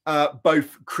he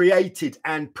both created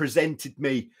and presented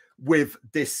me with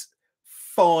this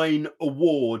fine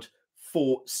award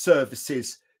for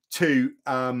services to,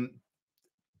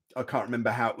 I can't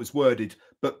remember how it was worded,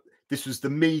 but this was the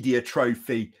media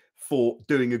trophy for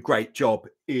doing a great job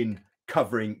in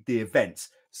covering the events.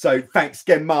 So thanks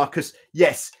again, Marcus.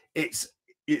 Yes, it's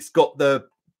got the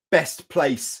best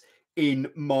place in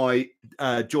my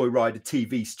Joyrider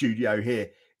TV studio here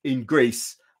in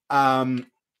Greece. And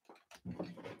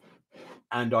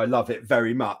I love it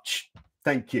very much.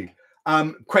 Thank you.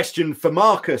 Question for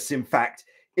Marcus, in fact,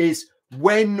 is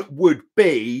when would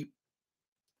be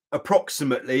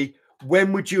approximately,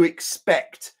 when would you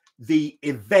expect the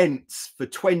events for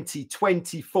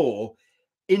 2024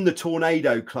 in the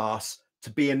tornado class to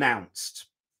be announced?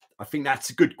 I think that's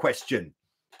a good question.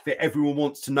 Everyone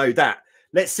wants to know that.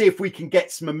 Let's see if we can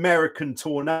get some American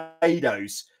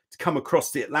tornadoes to come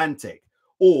across the Atlantic,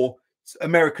 or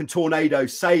American tornado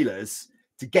sailors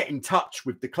to get in touch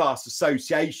with the class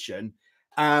association,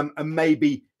 and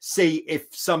maybe see if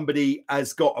somebody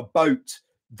has got a boat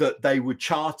that they would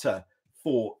charter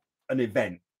for an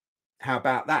event. How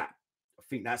about that? I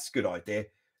think that's a good idea.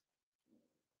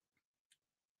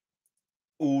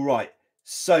 All right.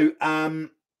 So,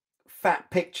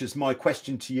 Fat Pictures, my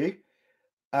question to you.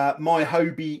 My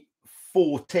Hobie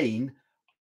 14,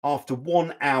 after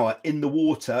 1 hour in the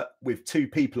water with 2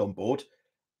 people on board,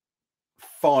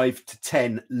 5 to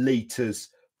 10 litres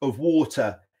of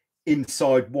water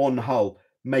inside one hull,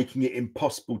 making it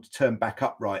impossible to turn back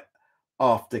upright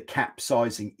after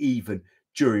capsizing even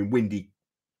during windy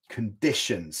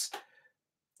conditions.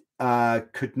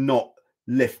 Could not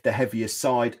lift the heavier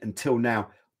side until now.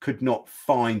 Could not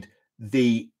find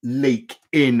the leak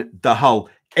in the hull.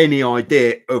 Any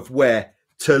idea of where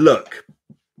to look?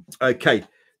 Okay,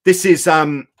 this is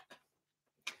a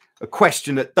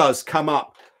question that does come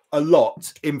up a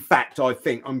lot. In fact, I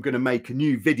think I'm going to make a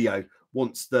new video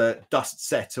once the dust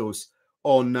settles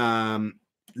on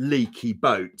leaky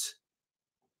boat.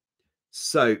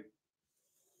 So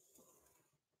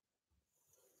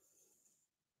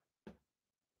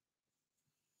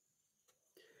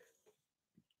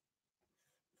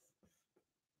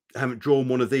I haven't drawn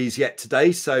one of these yet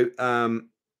today. So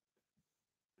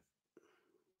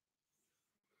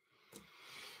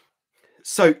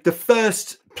so the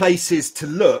first places to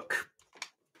look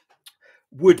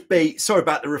would be, sorry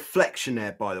about the reflection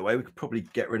there, by the way, we could probably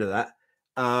get rid of that.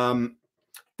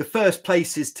 The first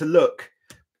places to look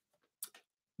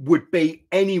would be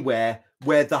anywhere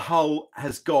where the hull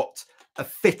has got a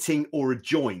fitting or a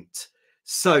joint.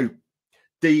 So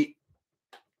the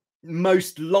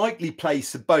most likely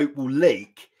place a boat will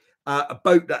leak, a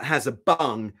boat that has a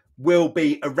bung, will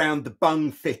be around the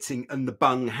bung fitting and the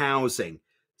bung housing.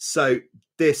 So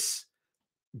this,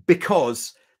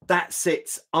 because that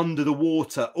sits under the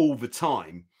water all the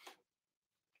time,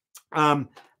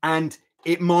 and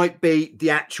it might be the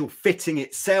actual fitting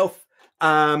itself,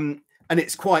 and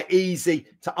it's quite easy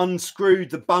to unscrew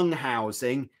the bung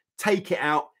housing, take it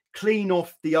out, clean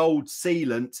off the old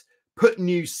sealant, put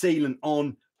new sealant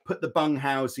on, put the bung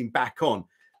housing back on.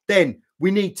 Then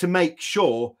we need to make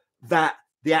sure that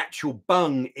the actual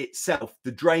bung itself,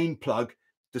 the drain plug,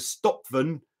 the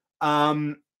stopvan,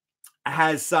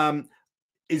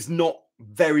 is not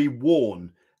very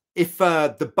worn. If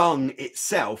the bung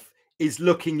itself is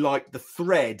looking like the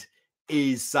thread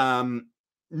is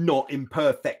not in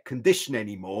perfect condition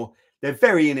anymore, they're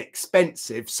very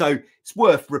inexpensive, so it's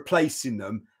worth replacing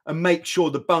them, and make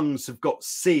sure the bungs have got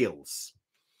seals.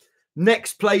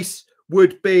 Next place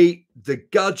would be the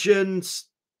gudgeons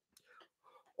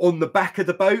on the back of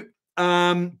the boat.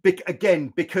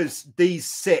 Again, because these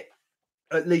sit,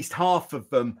 at least half of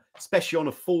them, especially on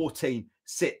a 14,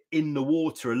 sit in the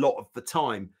water a lot of the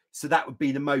time. So that would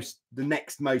be the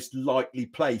next most likely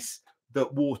place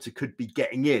that water could be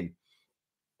getting in.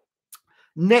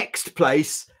 Next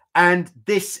place, and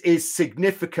this is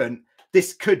significant,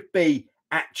 this could be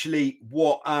actually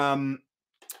what all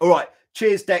right,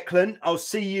 cheers Declan, I'll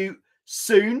see you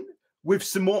soon with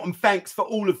some more, and thanks for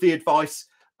all of the advice,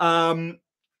 and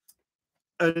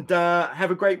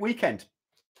have a great weekend.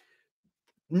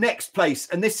 Next place,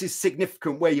 and this is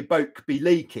significant where your boat could be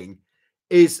leaking,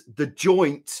 is the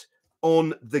joint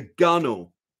on the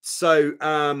gunnel.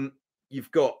 So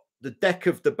you've got the deck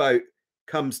of the boat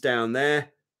comes down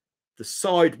there, the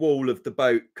side wall of the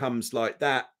boat comes like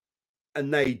that,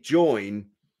 and they join.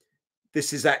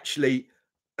 This is actually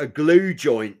a glue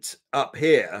joint up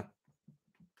here,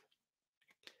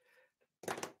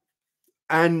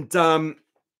 and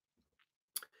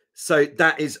so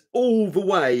that is all the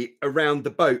way around the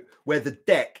boat where the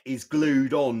deck is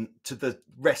glued on to the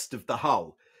rest of the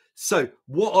hull. So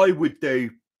what I would do,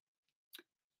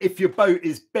 if your boat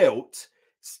is built,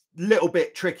 it's a little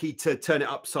bit tricky to turn it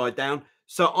upside down.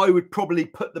 So I would probably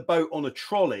put the boat on a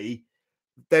trolley,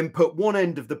 then put one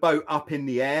end of the boat up in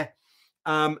the air,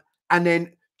 and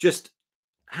then just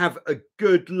have a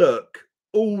good look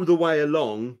all the way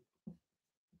along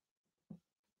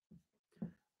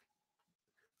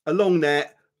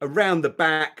there, around the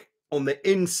back, on the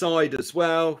inside as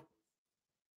well,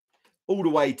 all the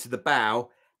way to the bow,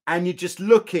 and you're just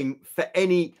looking for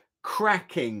any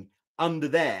cracking under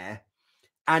there,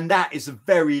 And that is a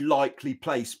very likely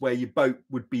place where your boat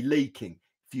would be leaking.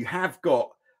 If you have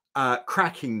got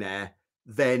cracking there,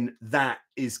 then that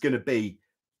is going to be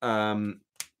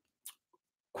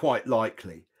quite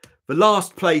likely. The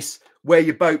last place where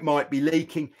your boat might be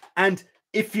leaking, and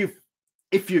if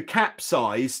you're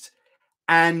capsized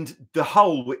and the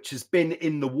hole which has been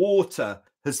in the water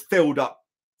has filled up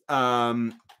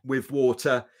with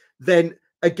water, then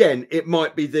again it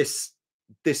might be this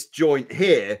joint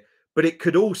here, but it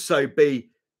could also be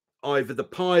either the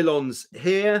pylons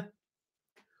here,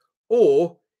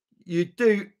 or you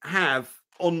do have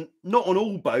not on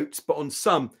all boats, but on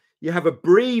some, you have a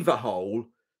breather hole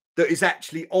that is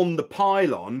actually on the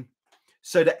pylon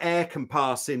so that air can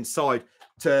pass inside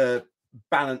to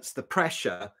balance the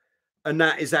pressure, and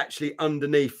that is actually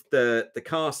underneath the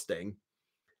casting,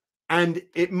 and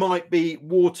it might be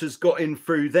water's got in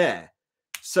through there.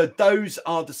 So those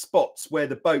are the spots where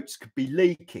the boats could be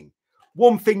leaking.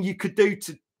 One thing you could do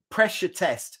to pressure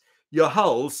test your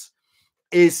hulls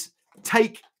is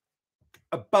take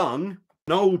a bung,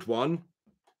 an old one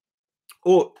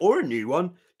or a new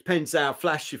one, depends how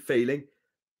flash you're feeling.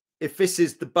 If this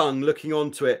is the bung looking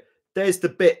onto it, there's the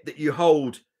bit that you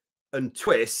hold and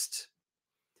twist.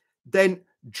 Then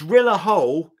drill a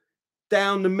hole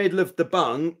down the middle of the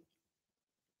bung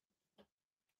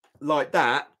like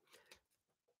that,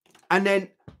 and then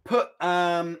put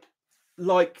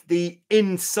like the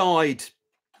inside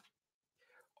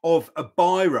of a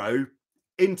biro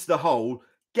into the hole.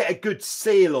 Get a good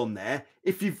seal on there.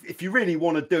 If you really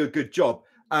want to do a good job,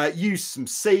 use some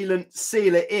sealant,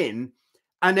 seal it in,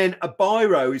 and then a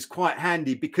biro is quite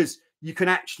handy because you can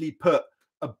actually put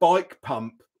a bike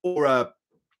pump or a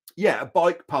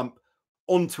bike pump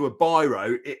onto a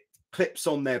biro. It clips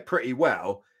on there pretty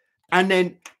well, and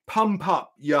then pump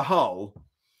up your hull.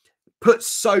 Put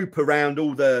soap around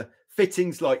all the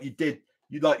fittings like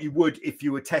you would if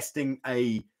you were testing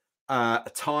a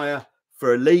tire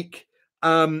for a leak,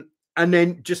 and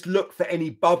then just look for any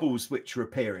bubbles which are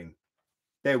appearing.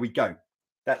 There we go.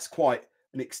 That's quite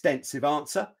an extensive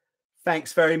answer.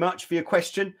 Thanks very much for your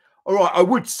question. All right, I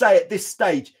would say at this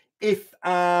stage, if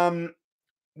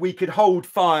we could hold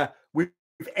fire with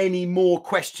any more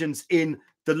questions in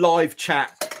the live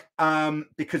chat,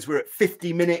 because we're at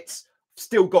 50 minutes.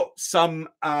 Still got some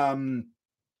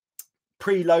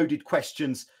preloaded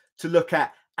questions to look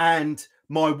at, and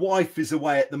my wife is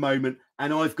away at the moment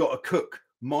and I've got to cook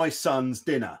my son's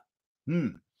dinner.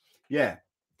 Yeah,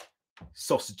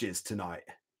 sausages tonight.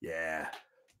 Yeah,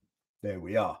 there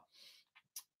we are.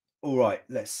 All right,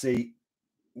 let's see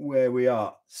where we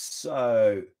are.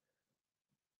 So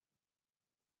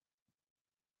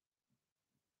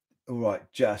all right,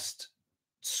 just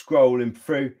scrolling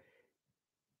through.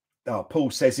 Paul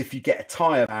says if you get a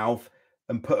tire valve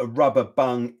and put a rubber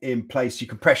bung in place, you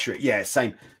can pressure it. Yeah,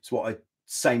 same sort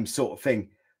of thing.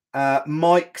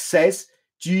 Mike says,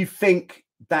 do you think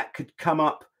that could come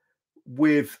up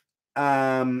with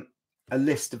a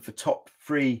list of the top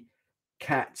 3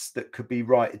 cats that could be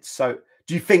righted? So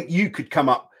do you think you could come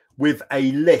up with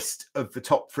a list of the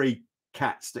top 3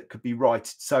 cats that could be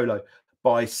righted solo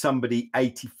by somebody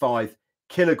 85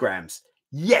 kilograms?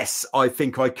 Yes, I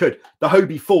think I could. The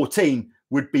Hobie 14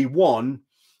 would be one.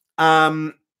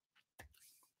 Yeah,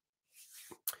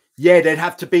 there'd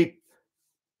have to be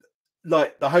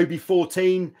like the Hobie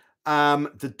 14,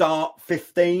 the Dart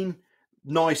 15,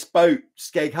 nice boat,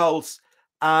 skeg hulls,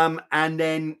 and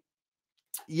then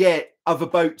yeah, other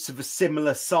boats of a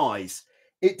similar size.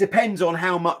 It depends on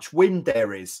how much wind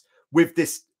there is with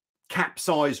this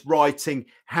capsize righting.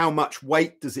 How much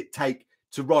weight does it take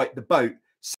to right the boat?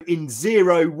 So in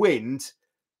 0 wind,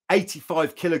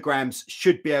 85 kilograms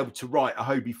should be able to right a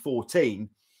Hobie 14.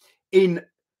 In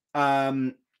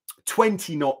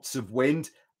 20 knots of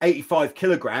wind, 85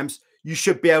 kilograms, you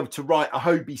should be able to right a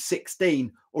Hobie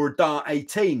 16 or a Dart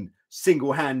 18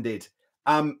 single-handed,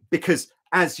 because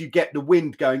as you get the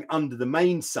wind going under the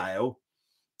mainsail,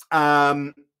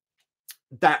 that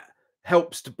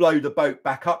helps to blow the boat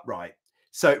back upright.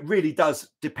 So it really does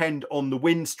depend on the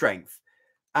wind strength.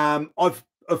 I've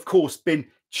of course been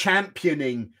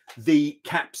championing the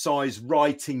capsize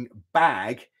righting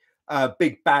bag, a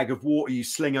big bag of water you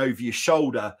sling over your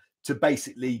shoulder to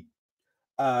basically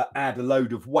add a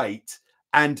load of weight.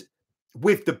 And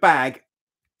with the bag,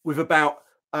 with about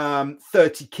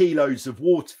 30 kilos of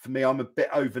water for me, I'm a bit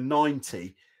over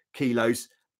 90 kilos,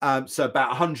 so about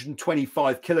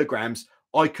 125 kilograms,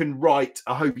 I can right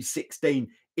a Hobie 16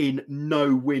 in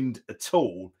no wind at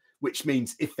all, which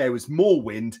means if there was more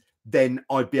wind, then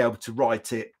I'd be able to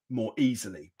right it more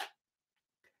easily.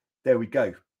 There we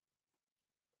go.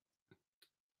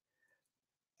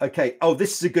 Okay. Oh,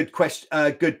 this is a good question.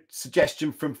 Good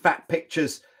suggestion from Fat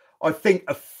Pictures. I think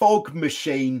a fog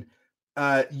machine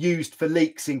used for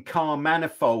leaks in car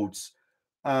manifolds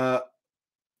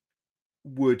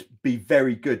would be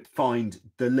very good. Find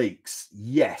the leaks.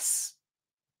 Yes.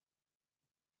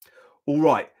 All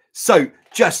right. So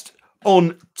just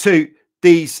on to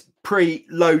these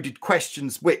pre-loaded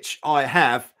questions, which I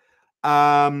have.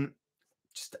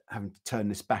 Just having to turn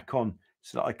this back on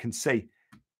so that I can see.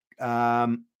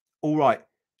 All right.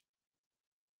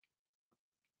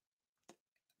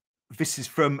 This is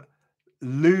from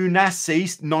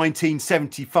Lunassi,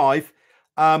 1975.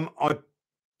 I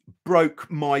broke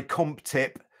my comp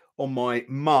tip on my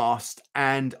mast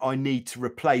and I need to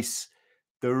replace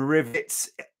the rivets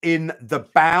in the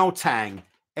bow tang.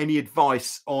 Any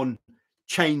advice on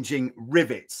changing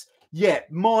rivets? Yeah,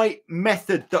 my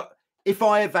method, that if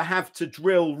I ever have to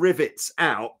drill rivets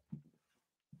out,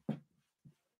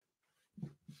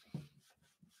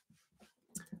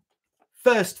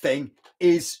 first thing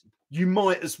is you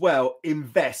might as well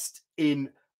invest in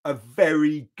a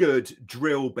very good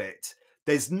drill bit.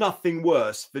 There's nothing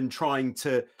worse than trying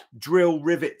to drill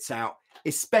rivets out,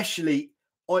 especially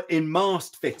in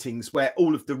mast fittings where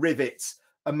all of the rivets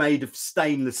are made of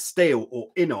stainless steel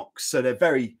or inox, so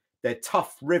they're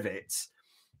tough rivets.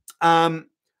 I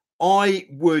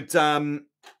would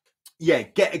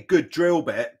get a good drill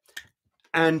bit,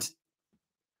 and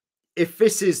if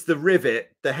this is the rivet,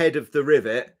 the head of the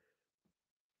rivet,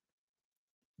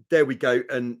 there we go,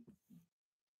 and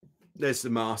there's the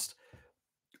mast.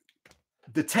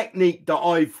 The technique that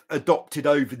I've adopted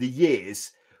over the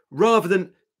years, rather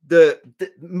than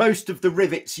most of the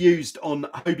rivets used on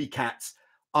Hobie Cats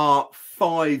are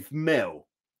 5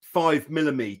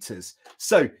 millimeters.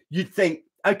 So you'd think,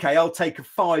 okay, I'll take a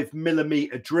 5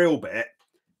 millimeter drill bit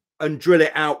and drill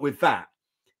it out with that.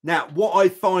 Now, what I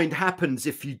find happens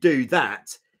if you do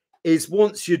that is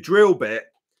once your drill bit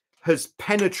has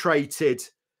penetrated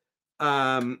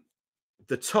the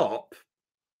top,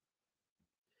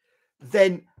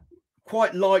 then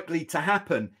quite likely to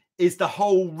happen is the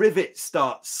whole rivet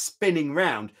starts spinning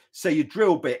round. So your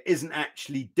drill bit isn't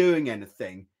actually doing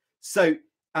anything. So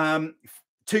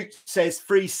Toot says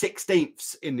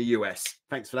 3/16 in the US.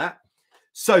 Thanks for that.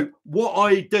 So what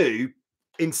I do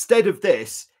instead of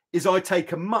this is I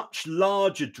take a much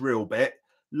larger drill bit,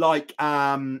 like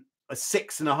a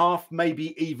 6.5,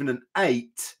 maybe even an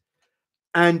 8,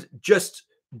 and just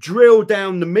drill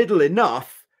down the middle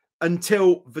enough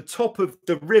until the top of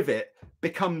the rivet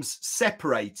becomes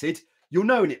separated. You'll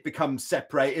know when it becomes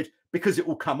separated because it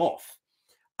will come off.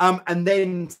 And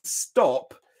then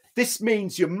stop. This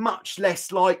means you're much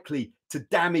less likely to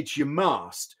damage your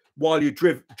mast while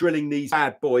you're drilling these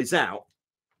bad boys out.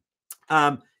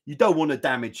 You don't want to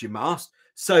damage your mast.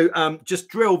 So just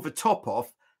drill the top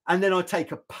off, and then I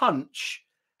take a punch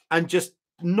and just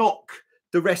knock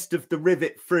the rest of the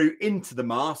rivet through into the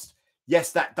mast.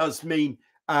 Yes, that does mean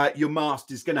your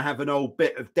mast is going to have an old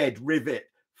bit of dead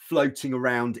rivet floating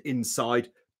around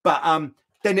inside, but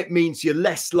then it means you're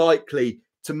less likely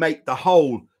to make the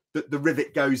hole that the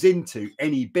rivet goes into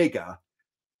any bigger,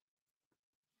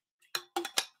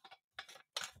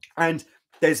 and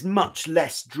there's much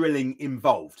less drilling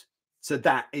involved. So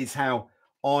that is how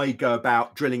I go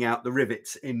about drilling out the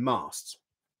rivets in masts.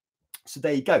 So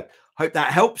there you go. Hope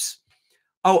that helps.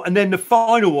 Oh, and then the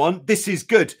final one, this is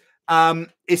good.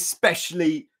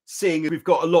 Especially seeing we've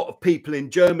got a lot of people in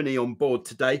Germany on board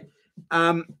today.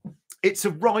 It's a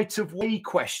right of way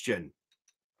question.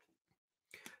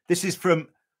 This is from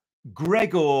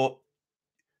Gregor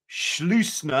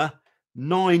Schlusner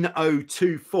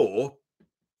 9024.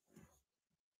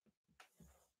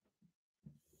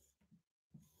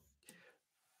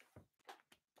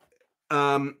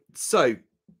 So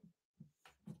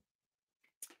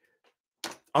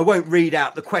I won't read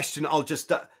out the question. I'll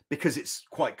just because it's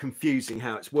quite confusing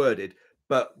how it's worded.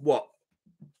 But what?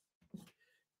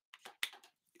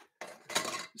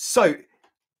 So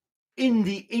in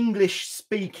the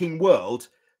English-speaking world,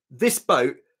 this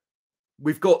boat,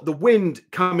 we've got the wind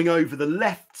coming over the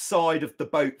left side of the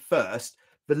boat first.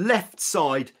 The left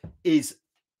side is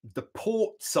the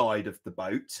port side of the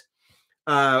boat.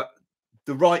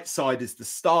 The right side is the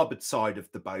starboard side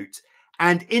of the boat.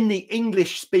 And in the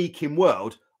English-speaking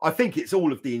world, I think it's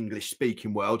all of the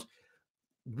English-speaking world,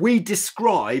 we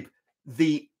describe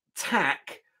the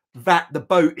tack that the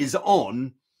boat is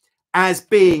on as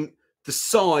being the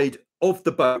side of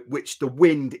the boat which the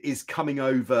wind is coming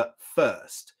over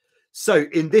first. So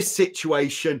in this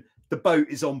situation, the boat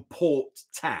is on port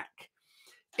tack.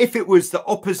 If it was the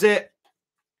opposite,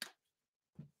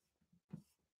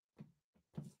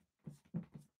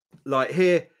 like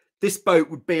here, this boat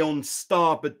would be on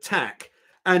starboard tack.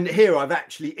 And here I've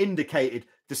actually indicated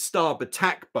the starboard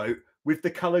tack boat with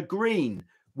the colour green,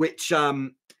 which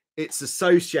it's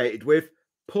associated with.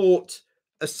 Port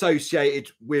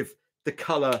associated with the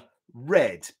colour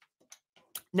red.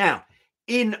 Now,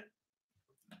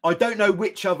 I don't know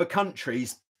which other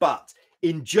countries, but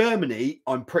in Germany,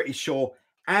 I'm pretty sure,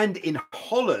 and in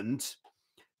Holland,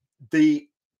 the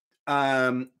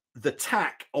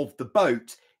tack of the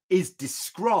boat is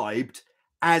described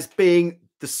as being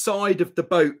the side of the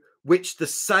boat which the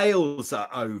sails are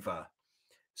over.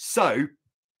 So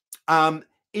I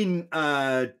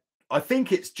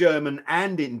think it's German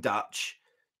and in Dutch,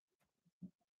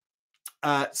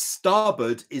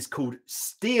 starboard is called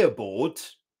steerboard,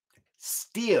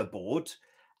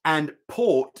 and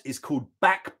port is called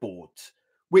backboard,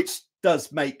 which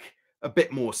does make a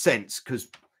bit more sense because,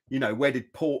 you know, where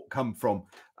did port come from?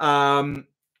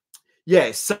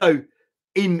 Yeah, so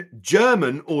in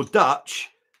German or Dutch,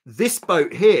 this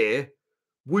boat here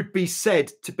would be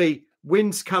said to be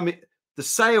winds coming, the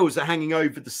sails are hanging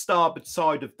over the starboard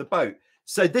side of the boat.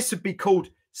 So this would be called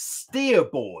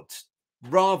steerboard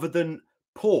rather than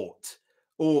port,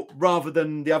 or rather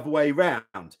than the other way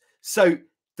around. So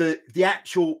the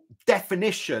actual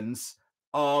definitions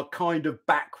are kind of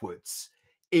backwards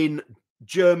in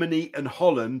Germany and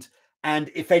Holland. And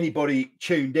if anybody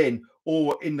tuned in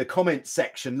or in the comments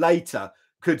section later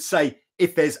could say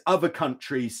if there's other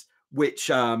countries which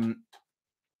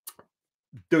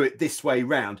do it this way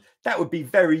round, that would be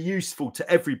very useful to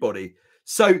everybody.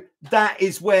 So that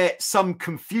is where some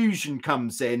confusion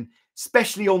comes in,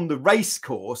 especially on the race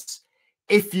course.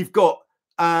 If you've got,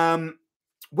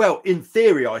 well, in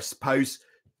theory, I suppose,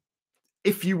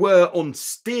 if you were on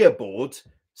steerboard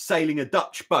sailing a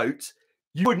Dutch boat,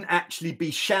 you wouldn't actually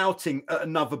be shouting at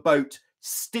another boat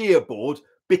steerboard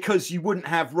because you wouldn't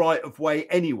have right of way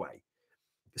anyway.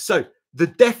 So the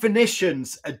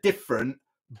definitions are different,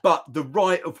 but the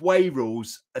right of way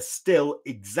rules are still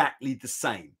exactly the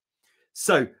same.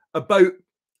 So a boat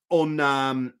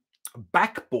on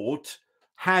backboard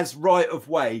has right of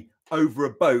way over a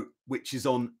boat which is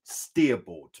on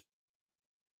steerboard.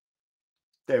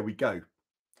 There we go.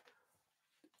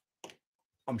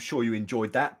 I'm sure you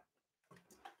enjoyed that.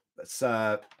 That's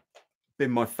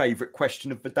been my favorite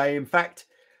question of the day. In fact,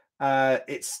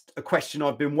 it's a question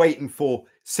I've been waiting for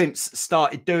since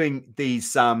started doing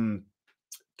these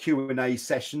Q&A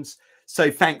sessions.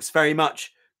 So thanks very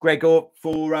much, Gregor,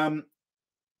 for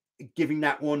giving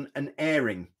that one an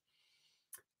airing.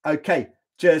 Okay,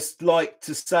 just like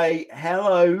to say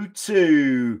hello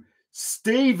to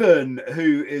Stephen,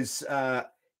 who is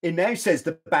in there, says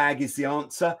the bag is the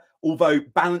answer, although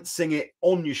balancing it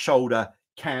on your shoulder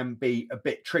can be a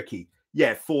bit tricky.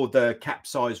 Yeah, for the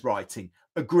capsize writing.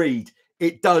 Agreed.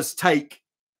 It does take,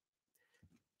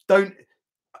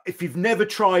 if you've never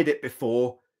tried it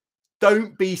before,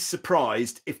 don't be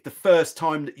surprised if the first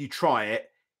time that you try it,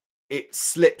 it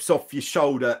slips off your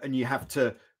shoulder and you have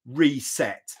to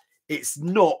reset. It's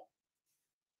not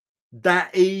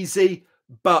that easy,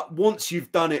 but once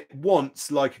you've done it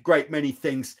once, like a great many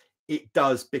things, it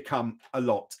does become a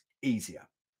lot easier.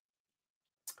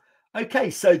 Okay,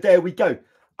 so there we go.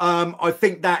 I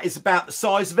think that is about the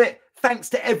size of it. Thanks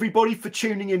to everybody for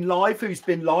tuning in live, who's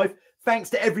been live. Thanks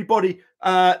to everybody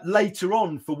later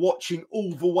on for watching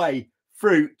all the way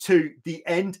through to the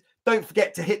end. Don't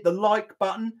forget to hit the like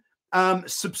button.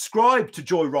 Subscribe to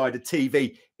Joyrider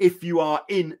TV if you are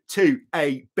into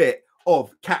a bit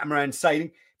of catamaran sailing.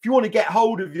 If you want to get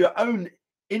hold of your own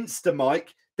Instamic,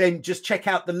 then just check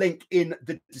out the link in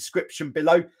the description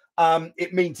below.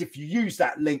 It means if you use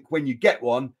that link when you get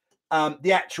one,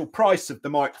 the actual price of the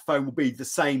microphone will be the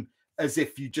same as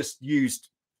if you just used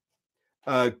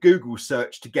Google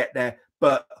search to get there,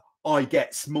 but I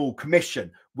get small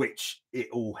commission, which it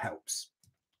all helps.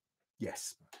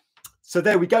 Yes. So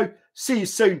there we go. See you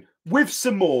soon with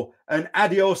some more, and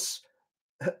adios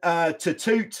to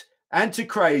Toot and to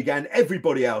Craig and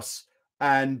everybody else.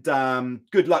 And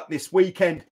good luck this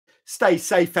weekend. Stay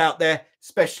safe out there,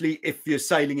 especially if you're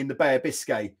sailing in the Bay of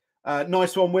Biscay.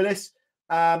 Nice one, Willis.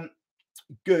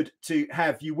 Good to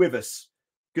have you with us.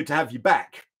 Good to have you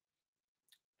back.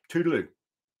 Toodaloo.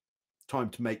 Time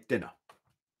to make dinner.